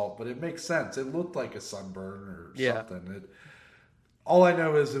grain of salt, but it makes sense. It looked like a sunburn or something. All I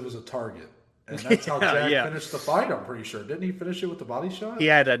know is it was a target, and that's how Jack finished the fight. I'm pretty sure. Didn't he finish it with the body shot? He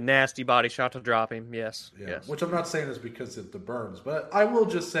had a nasty body shot to drop him. Yes. Yeah. Yes. Which I'm not saying is because of the burns, but I will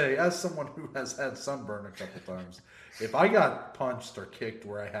just say, as someone who has had sunburn a couple times, if I got punched or kicked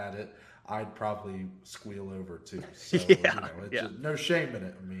where I had it, I'd probably squeal over too. So, just, no shame in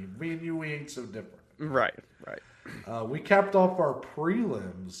it. I mean, me and you, we ain't so different. Right. We capped off our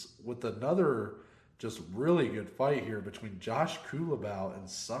prelims with another just really good fight here between Josh Kulabau and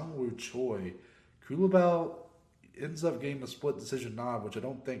Sungwoo Choi. Kulabau ends up getting a split decision nod, which I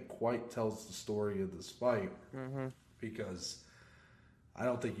don't think quite tells the story of this fight, because I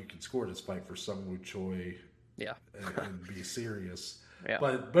don't think you can score this fight for Sungwoo Choi and be serious. Yeah.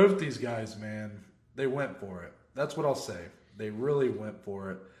 But both these guys, man, they went for it. That's what I'll say. They really went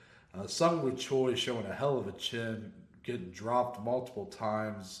for it. Sungwoo Choi showing a hell of a chin, getting dropped multiple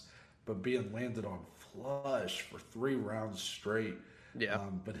times, but being landed on flush for 3 rounds straight. Yeah.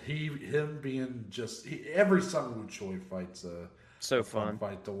 But him being every Sungwoo Choi fight's a fun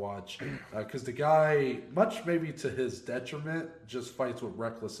fight to watch, because the guy, much maybe to his detriment, just fights with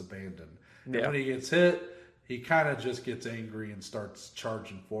reckless abandon. And when he gets hit, he kind of just gets angry and starts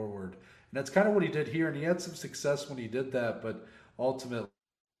charging forward. And that's kind of what he did here, and he had some success when he did that, but ultimately,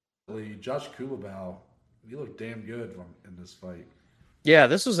 Josh Kulabau, he looked damn good in this fight. Yeah,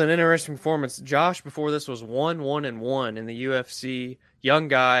 this was an interesting performance. Josh, before this, was 1-1-1 in the UFC. Young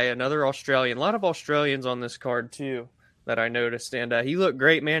guy, another Australian. A lot of Australians on this card, too, that I noticed. And he looked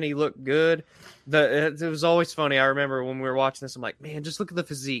great, man. He looked good. It was always funny. I remember when we were watching this, I'm like, man, just look at the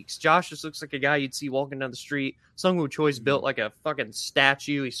physiques. Josh just looks like a guy you'd see walking down the street. Sungwoo Choi's built like a fucking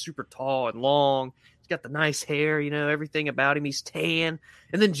statue. He's super tall and long. He's got the nice hair, everything about him. He's tan.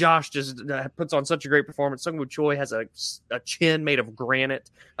 And then Josh just puts on such a great performance. Sungwoo Choi has a chin made of granite.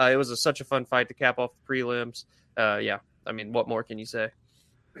 It was such a fun fight to cap off the prelims. I mean, what more can you say?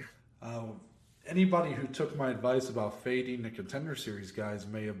 Anybody who took my advice about fading the Contender Series guys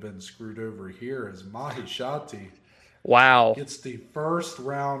may have been screwed over here, as Maheshati gets the first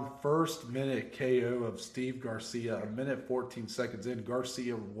minute KO of Steve Garcia, a minute 14 seconds in.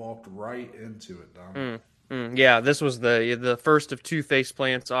 Garcia walked right into it, Dom. Yeah, this was the first of 2 face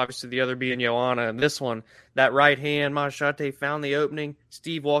plants, obviously the other being Joanna. And this one, that right hand, Maheshati found the opening.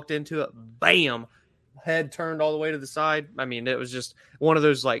 Steve walked into it. Bam! Head turned all the way to the side. I mean, it was just one of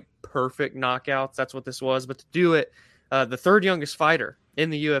those perfect knockouts. That's what this was. But to do it, the 3rd youngest fighter in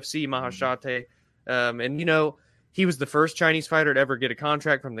the UFC, Maheshati, and he was the first Chinese fighter to ever get a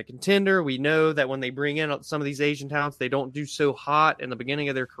contract from the Contender. We know that when they bring in some of these Asian talents, they don't do so hot in the beginning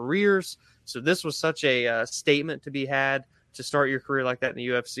of their careers. So this was such a statement to be had to start your career like that in the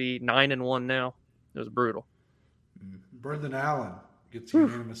UFC. 9-1 now. It was brutal. Brendan Allen gets a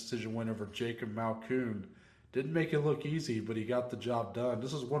unanimous decision win over Jacob Malkoon. Didn't make it look easy, but he got the job done.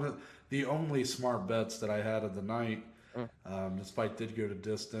 This is one of the only smart bets that I had of the night. This fight did go to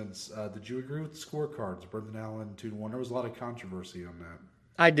distance. Did you agree with the scorecards? Brendan Allen 2-1. There was a lot of controversy on that.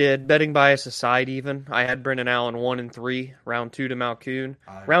 I did. Betting bias aside, even. I had Brendan Allen 1-3, round 2 to Malkoon.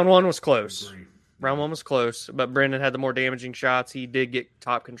 Round 1 was close. Round 1 was close, but Brendan had the more damaging shots. He did get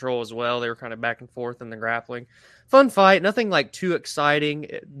top control as well. They were kind of back and forth in the grappling. Fun fight. Nothing too exciting.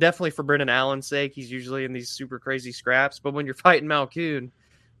 Definitely for Brendan Allen's sake. He's usually in these super crazy scraps, but when you're fighting Malkoon,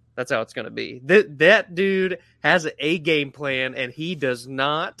 that's how it's going to be. That dude has a game plan, and he does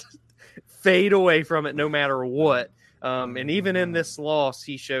not fade away from it no matter what. And even in this loss,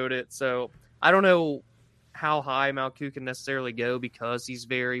 he showed it. So I don't know how high Malkoon can necessarily go because he's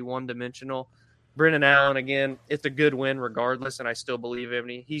very one-dimensional. Brendan Allen, again, it's a good win regardless, and I still believe him.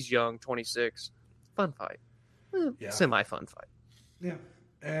 He's young, 26. Fun fight. Semi-fun fight. Yeah.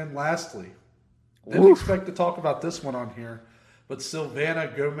 And lastly, didn't expect to talk about this one on here, but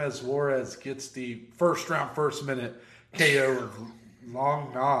Silvana Gomez-Juarez gets the first minute KO of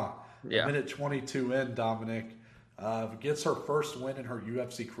Long Na. Yeah. Minute 22 in, Dominic. Gets her first win in her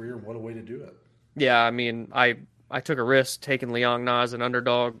UFC career. What a way to do it. Yeah, I mean, I took a risk taking Liang Na as an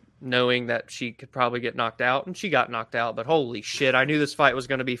underdog, knowing that she could probably get knocked out, and she got knocked out, but holy shit, I knew this fight was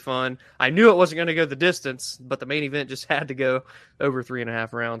going to be fun. I knew it wasn't going to go the distance, but the main event just had to go over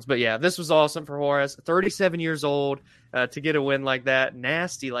 3.5 rounds. But yeah, this was awesome for Juarez. 37 years old, to get a win like that.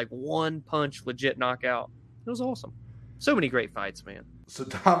 Nasty, one punch, legit knockout. It was awesome. So many great fights, man. So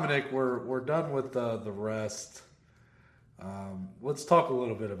Dominic, we're done with the rest. Let's talk a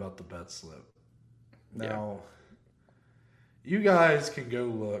little bit about the bet slip. Now, you guys can go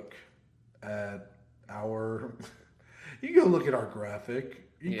look at our. You can go look at our graphic.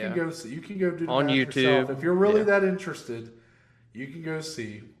 You can go see. You can go do the on math YouTube yourself. If you're really that interested, you can go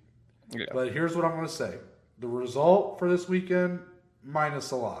see. Yeah. But here's what I'm going to say: the result for this weekend minus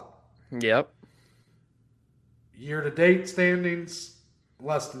a lot. Yep. Year-to-date standings,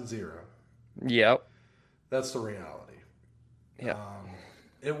 less than 0. Yep. That's the reality. Yeah.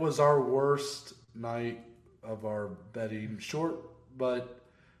 It was our worst night of our betting, short but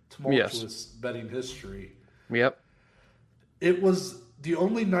tumultuous betting history. Yep. It was the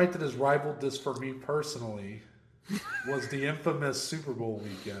only night that has rivaled this for me personally was the infamous Super Bowl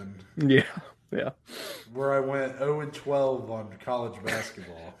weekend. Yeah. Yeah. Where I went 0-12 on college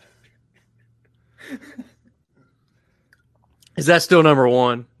basketball. Is that still number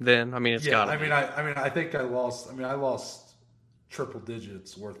one? Then I mean, it's got. I mean, I think I lost. I mean, I lost triple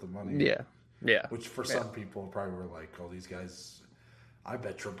digits worth of money. Yeah, yeah. Which for some people probably were like, "Oh, these guys, I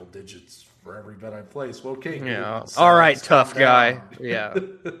bet triple digits for every bet I place." Well, okay, Yeah. so All right, let's tough calm guy. down. Yeah.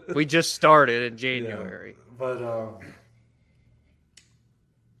 We just started in January. Yeah. But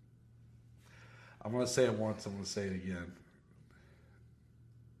I'm going to say it once. I'm going to say it again.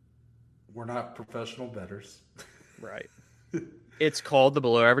 We're not professional bettors. Right. It's called the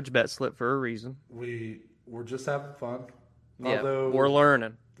below average bet slip for a reason. We're just having fun. Yeah. Although, We're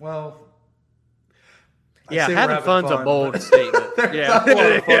learning. well, Yeah, say we're having fun's a bold but statement. there's Yeah. a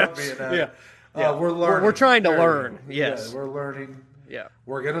lot of fun Yeah. being had. Yeah. Yeah. We're learning. We're trying to There we learn. go. Yes. Yeah, we're learning. Yeah.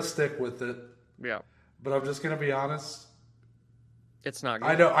 We're going to stick with it. Yeah. But I'm just going to be honest. It's not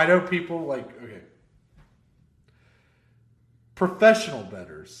good. I know people like, okay, professional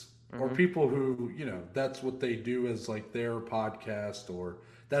bettors or people who, that's what they do as like their podcast or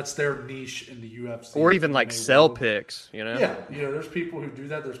that's their niche in the UFC. Or even like MMA sell world. picks, Yeah, there's people who do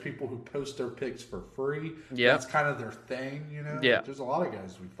that. There's people who post their picks for free. Yep. That's kind of their thing, Yeah. Like, there's a lot of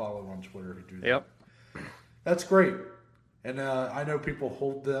guys we follow on Twitter who do that. Yep. That's great. And I know people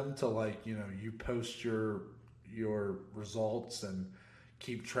hold them to like, you post your results and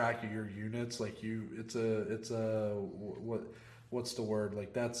keep track of your units. Like it's a what's the word?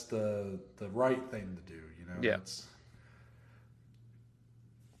 Like that's the right thing to do, Yeah.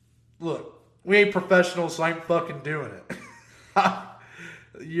 Look, we ain't professionals, so I ain't fucking doing it.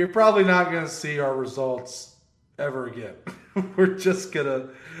 You're probably not going to see our results ever again. We're just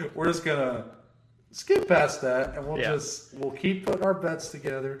gonna skip past that, and we'll keep putting our bets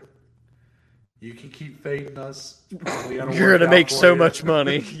together. You can keep fading us. You're gonna make so much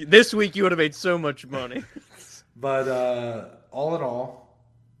money. This week you would have made so much money. But all in all,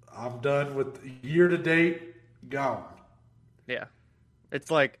 I'm done with year to date. Gone. Yeah.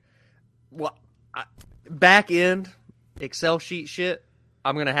 It's like, back end Excel sheet shit.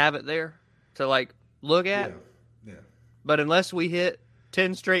 I'm gonna have it there to like look at. Yeah. But unless we hit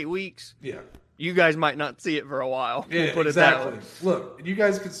 10 straight weeks, Yeah. you guys might not see it for a while. Yeah. We'll put Exactly. it that way. Look, you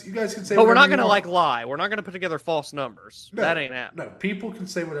guys can say. But we're not whatever gonna you like want. lie. We're not gonna put together false numbers. No, that ain't happening. No, people can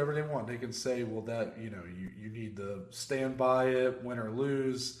say whatever they want. They can say, well, that, you need to stand by it, win or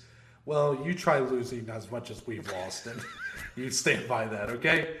lose. Well, you try losing as much as we've lost, and you stand by that,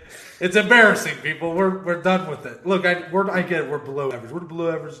 okay? It's embarrassing, people. We're done with it. Look, I get it. We're below average. We're the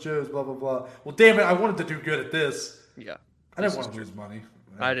below average Joes, blah, blah, blah. Well, damn it, I wanted to do good at this. Yeah. I didn't want to lose money.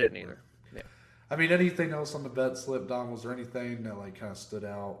 I didn't either. Yeah. I mean, anything else on the bet slip, Don? Was there anything that like kind of stood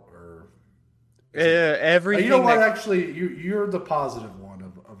out, or Everything. you know what? Actually, you're the positive one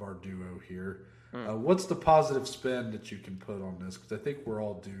of our duo here. What's the positive spin that you can put on this? Because I think we're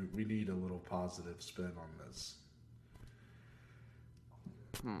all due. We need a little positive spin on this.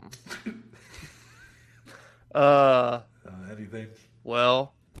 Anything?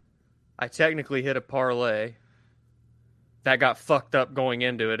 Well, I technically hit a parlay. That got fucked up going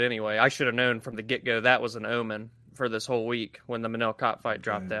into it anyway. I should have known from the get-go that was an omen for this whole week when the Manel Cott fight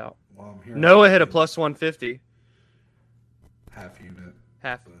dropped out. Well, I'm hearing Noah hit a plus 150. half unit.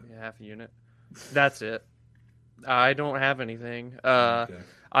 Half a unit. That's it. I don't have anything. Okay.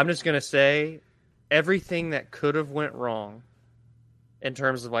 I'm just going to say everything that could have went wrong in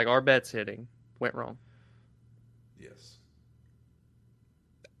terms of like our bets hitting went wrong. Yes.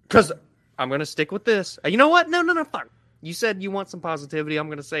 Because I'm going to stick with this. You know what? No, fuck. You said you want some positivity. I'm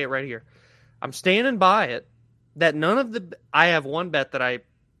going to say it right here. I'm standing by it that I have one bet that I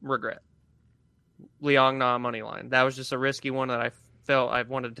regret. Liang Na money line. That was just a risky one that I felt I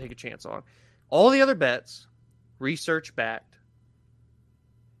wanted to take a chance on. All the other bets, research backed.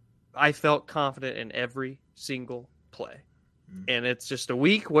 I felt confident in every single play. And it's just a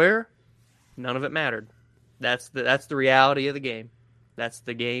week where none of it mattered. That's the reality of the game. That's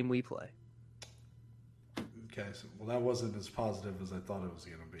the game we play. Okay, so, well, that wasn't as positive as I thought it was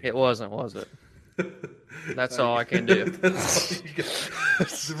going to be. It wasn't, was it? That's all I can do. That's all you got.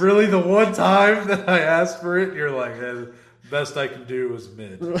 It's really the one time that I asked for it, you're like, the best I can do is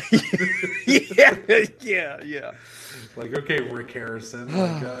mid. yeah. Like, okay, Rick Harrison.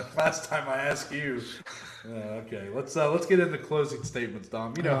 Like, last time I asked you. Okay, let's get into closing statements,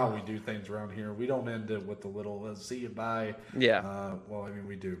 Dom. You know how we do things around here. We don't end it with a little "see you, bye." Yeah. Well, I mean,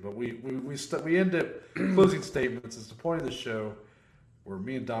 we do, but we end it closing statements. It's the point of the show where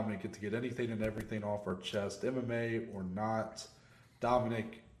me and Dominic get to get anything and everything off our chest, MMA or not.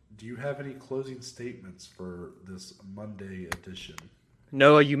 Dominic, do you have any closing statements for this Monday edition?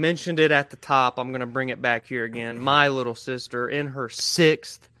 Noah, you mentioned it at the top. I'm going to bring it back here again. My little sister in her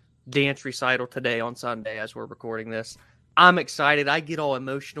 6th dance recital today on Sunday as we're recording this. I'm excited. I get all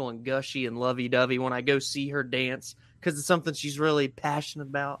emotional and gushy and lovey-dovey when I go see her dance because it's something she's really passionate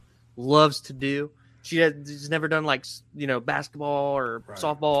about, loves to do. She's never done basketball or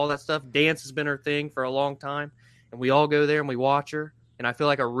softball, all that stuff. Dance has been her thing for a long time. And we all go there and we watch her. And I feel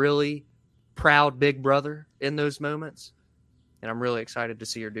like a really proud big brother in those moments. And I'm really excited to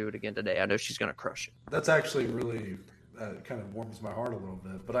see her do it again today. I know she's going to crush it. That's actually really kind of warms my heart a little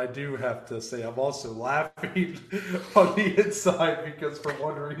bit. But I do have to say I'm also laughing on the inside because for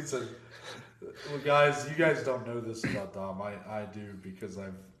one reason, well, guys, you guys don't know this about Dom. I do because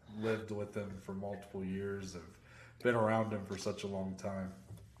I've lived with him for multiple years. I've been around him for such a long time.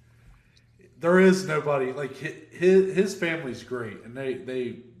 There is nobody, like his family's great. And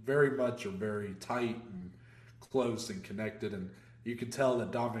they very much are very tight and close and connected, and you can tell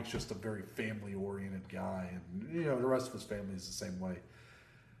that Dominic's just a very family-oriented guy, and the rest of his family is the same way.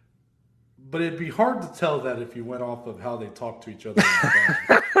 But it'd be hard to tell that if you went off of how they talk to each other,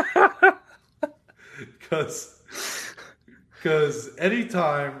 because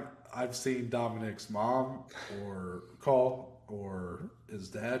anytime I've seen Dominic's mom call, or his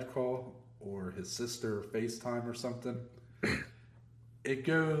dad call, or his sister FaceTime or something. It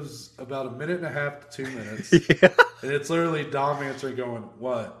goes about 1.5 minutes to 2 minutes. Yeah. And it's literally Dom answering going,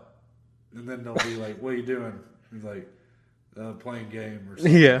 "What?" And then they'll be like, "What are you doing?" He's like, "Playing game or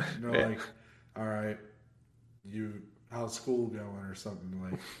something." Yeah. And they're like, "All right, how's school going?" or something.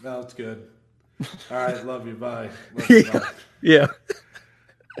 Like, "No, it's good." "All right, love you, bye." Love you, bye. Yeah.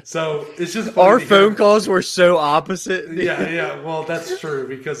 So it's just funny Our to phone hear. calls were so opposite. Yeah. Well, that's true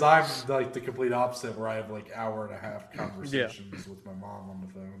because I'm like the complete opposite, where I have like 1.5 hour conversations with my mom on the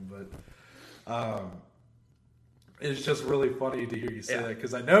phone. But it's just really funny to hear you say that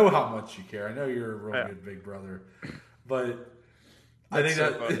because I know how much you care. I know you're a real good big brother, but I think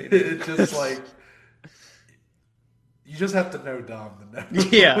so that funny. it's just like you just have to know Dom to know.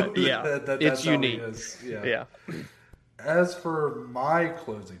 Yeah. That's It's how he unique. is. Yeah. As for my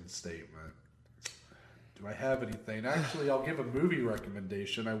closing statement, do I have anything? Actually, I'll give a movie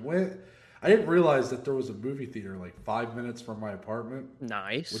recommendation. I didn't realize that there was a movie theater like 5 minutes from my apartment,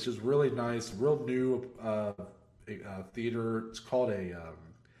 Nice. which is really nice. Real new theater. It's called a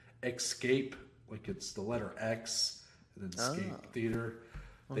Escape, like it's the letter X and then Escape Theater.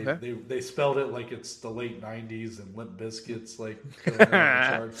 Okay. They spelled it like it's the late 90s and Limp Bizkit's like the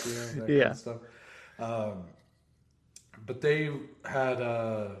charts, that kind of stuff. But they had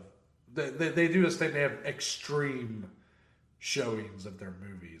they do this thing. They have extreme showings of their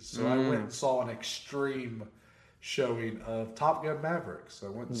movies. So I went and saw an extreme showing of Top Gun Maverick. So I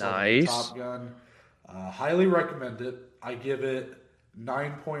went and saw Top Gun. Highly recommend it. I give it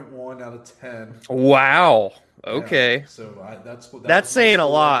 9.1 out of 10. Wow. Okay. Yeah, so That's saying a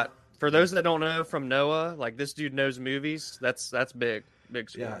lot. For those that don't know from Noah, like this dude knows movies. That's big. Big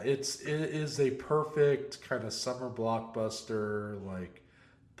score. Yeah, it is a perfect kind of summer blockbuster, like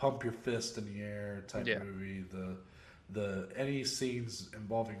pump your fist in the air type movie. The any scenes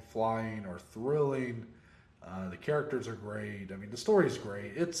involving flying are thrilling. The characters are great. I mean, the story's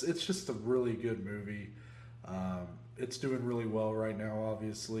great. It's just a really good movie. It's doing really well right now,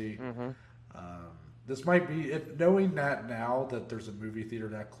 obviously. This might be, if knowing that now that there's a movie theater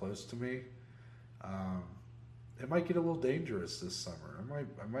that close to me, it might get a little dangerous this summer.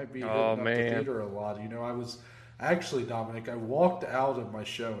 I might be hitting up the theater a lot. I was actually, Dominic, I walked out of my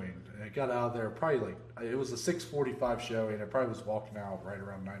showing and I got out of there probably it was a 6:45 showing. I probably was walking out right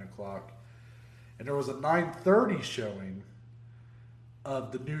around 9 o'clock. And there was a 9:30 showing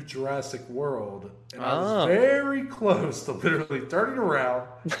of the new Jurassic World. And I was very close to literally turning around,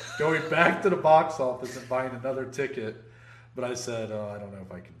 going back to the box office and buying another ticket. But I said, I don't know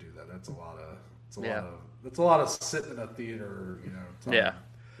if I can do that. That's a lot of That's a lot of sitting in a theater, time. Yeah.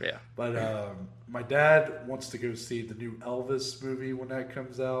 But my dad wants to go see the new Elvis movie when that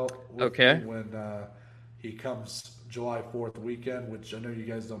comes out. Okay. When he comes July 4th weekend, which I know you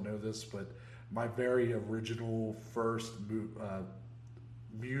guys don't know this, but my very original first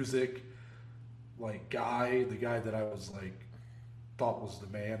music guy, the guy that I was thought was the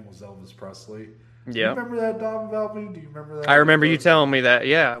man, was Elvis Presley. Do you remember that, Dom, about me? Do you remember that? I remember you telling me that,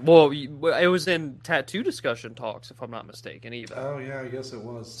 yeah. Well, it was in tattoo discussion talks, if I'm not mistaken, even. Oh, yeah, I guess it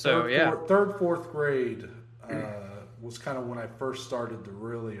was. So, third, fourth grade was kind of when I first started to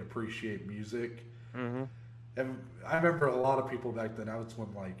really appreciate music. Mm-hmm. And I remember a lot of people back then. That was when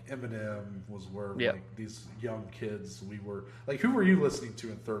Eminem was where these young kids we were who were you listening to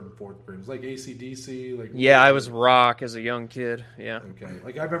in third and fourth grade? It was AC/DC. I was rock as a young kid. Yeah.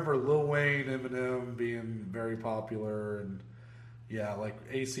 Okay. I remember Lil Wayne, Eminem being very popular, and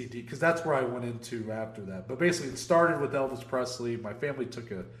AC/DC, because that's where I went into after that. But basically, it started with Elvis Presley. My family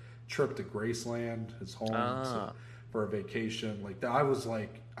took a trip to Graceland, his home, for a vacation. I was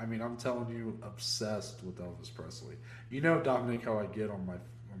I'm telling you, obsessed with Elvis Presley. Dominic, how I get on my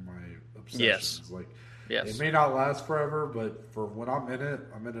obsessions. Yes. It may not last forever, but for when I'm in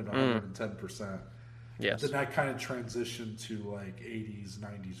it 110%. Yes. Then I kind of transitioned to 80s,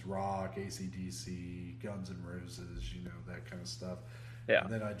 90s rock, AC/DC, Guns N' Roses, that kind of stuff. Yeah.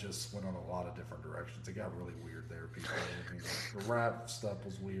 And then I just went on a lot of different directions. It got really weird there, people. The rap stuff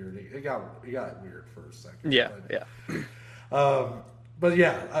was weird. It got weird for a second. Yeah. But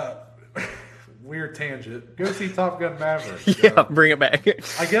weird tangent. Go see Top Gun Maverick. Yeah, bring it back.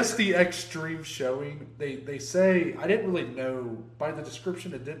 I guess the extreme showing, they say, I didn't really know, by the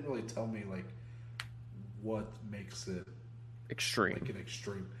description, it didn't really tell me what makes it extreme. An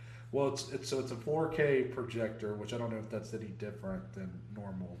extreme. Well, it's a 4K projector, which I don't know if that's any different than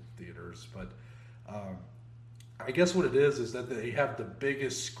normal theaters, but I guess what it is that they have the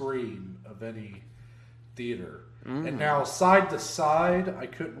biggest screen of any theater. And now side to side, I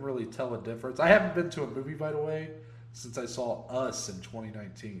couldn't really tell a difference. I haven't been to a movie, by the way, since I saw Us in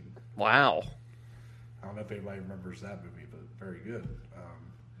 2019. Wow. I don't know if anybody remembers that movie, but very good.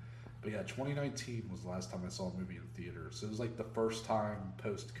 But yeah, 2019 was the last time I saw a movie in theaters. So it was the first time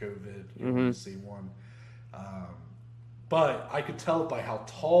post-COVID to see one. But I could tell by how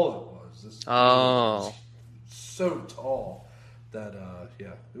tall it was. This was so tall that,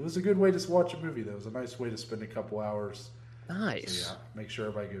 it was a good way to watch a movie, though. It was a nice way to spend a couple hours. Nice. So make sure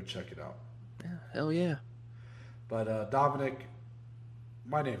everybody go check it out. Yeah, hell yeah. But Dominic,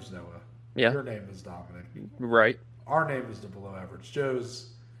 my name's Noah. Yeah. Your name is Dominic. Right. Our name is the Below Average Joes.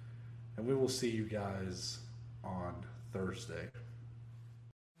 And we will see you guys on Thursday.